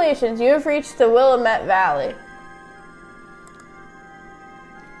 Congratulations, you have reached the Willamette Valley.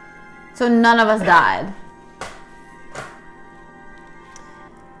 So none of us died.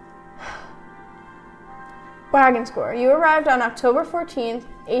 Wagon score. You arrived on October 14th,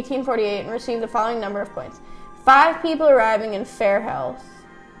 1848 and received the following number of points. 5 people arriving in fair health.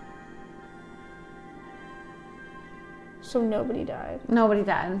 So nobody died. Nobody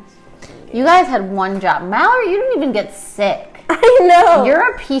died. You guys had one job. Mallory, you didn't even get sick. I know.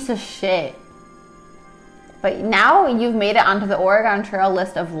 You're a piece of shit. But now you've made it onto the Oregon Trail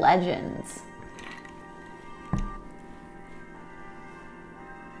list of legends.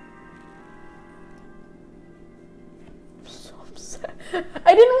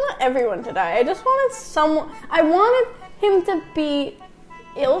 I didn't want everyone to die. I just wanted someone. I wanted him to be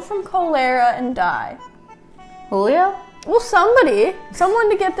ill from cholera and die. Julio? Well, somebody. Someone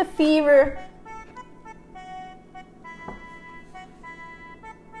to get the fever.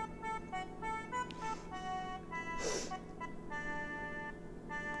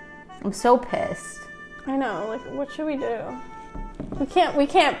 I'm so pissed. I know. Like, what should we do? We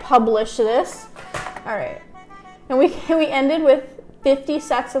can't publish this. All right. And we ended with 50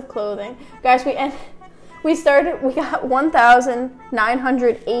 sets of clothing. Guys, we got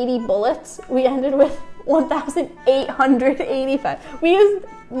 1,980 bullets. We ended with 1,885. We used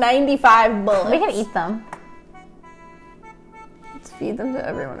 95 bullets. We can eat them. Let's feed them to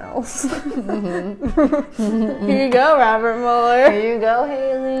everyone else. Here you go, Robert Mueller. Here you go,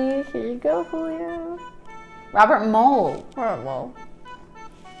 Haley. Here you go, Julio. Robert Mole. Robert Mueller.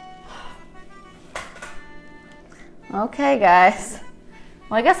 Okay, guys.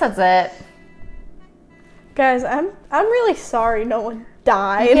 Well, I guess that's it. Guys, I'm really sorry no one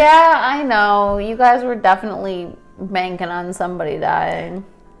died. Yeah, I know. You guys were definitely banking on somebody dying.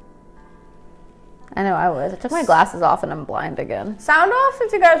 I know I was. I took my glasses off and I'm blind again. Sound off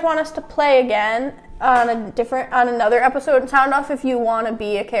if you guys want us to play again on another episode. Sound off if you want to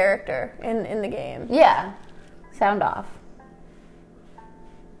be a character in the game. Yeah. Sound off.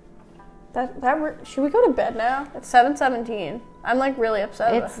 Should we go to bed now? It's 7:17. I'm like really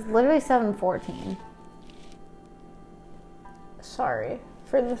upset. It's literally 7:14. Sorry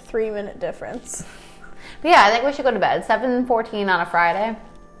for the 3-minute difference. But yeah, I think we should go to bed. 7:14 on a Friday.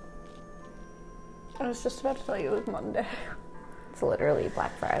 I was just about to tell you it was Monday. It's literally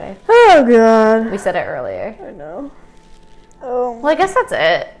Black Friday. Oh god. We said it earlier. I know. Oh. Well, I guess that's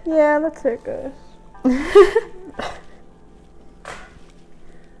it. Yeah, that's it, guys.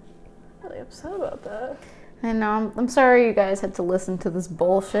 Really upset about that. I know. I'm sorry you guys had to listen to this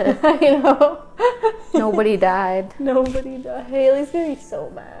bullshit. I know. Nobody died. Nobody died. Haley's gonna be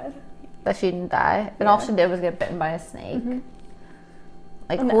so mad. That she didn't die. And all she did was get bitten by a snake. Mm-hmm.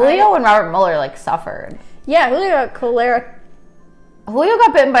 Like, Julio and Robert Mueller, like, suffered. Yeah, Julio got cholera. Julio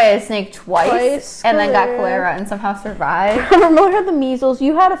got bitten by a snake twice and then got cholera. cholera and somehow survived. Robert Mueller had the measles.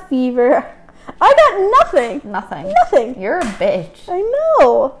 You had a fever. I got nothing. Nothing. Nothing. You're a bitch. I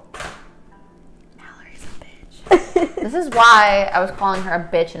know. Mallory's a bitch. This is why I was calling her a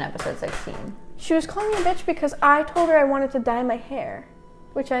bitch in episode 16. She was calling me a bitch because I told her I wanted to dye my hair,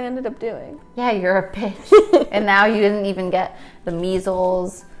 which I ended up doing. Yeah, you're a bitch. And now you didn't even get the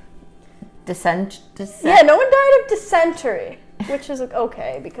measles, Yeah, no one died of dysentery, which is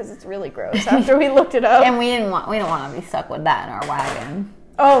okay because it's really gross after we looked it up. And we don't want to be stuck with that in our wagon.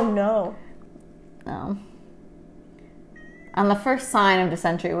 Oh no. No. On the first sign of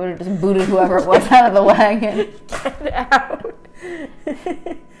dysentery, we would have just booted whoever it was out of the wagon. Get out.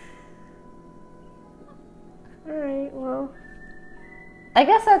 Alright, well. I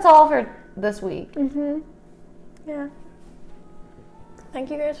guess that's all for this week. Yeah. Thank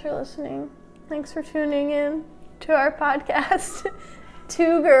you guys for listening. Thanks for tuning in to our podcast.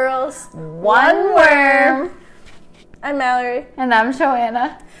 2 girls, 1 worm. I'm Mallory. And I'm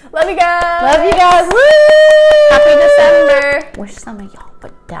Joanna. Love you guys. Love you guys. Woo! Happy December. Wish some of y'all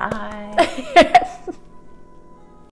would die.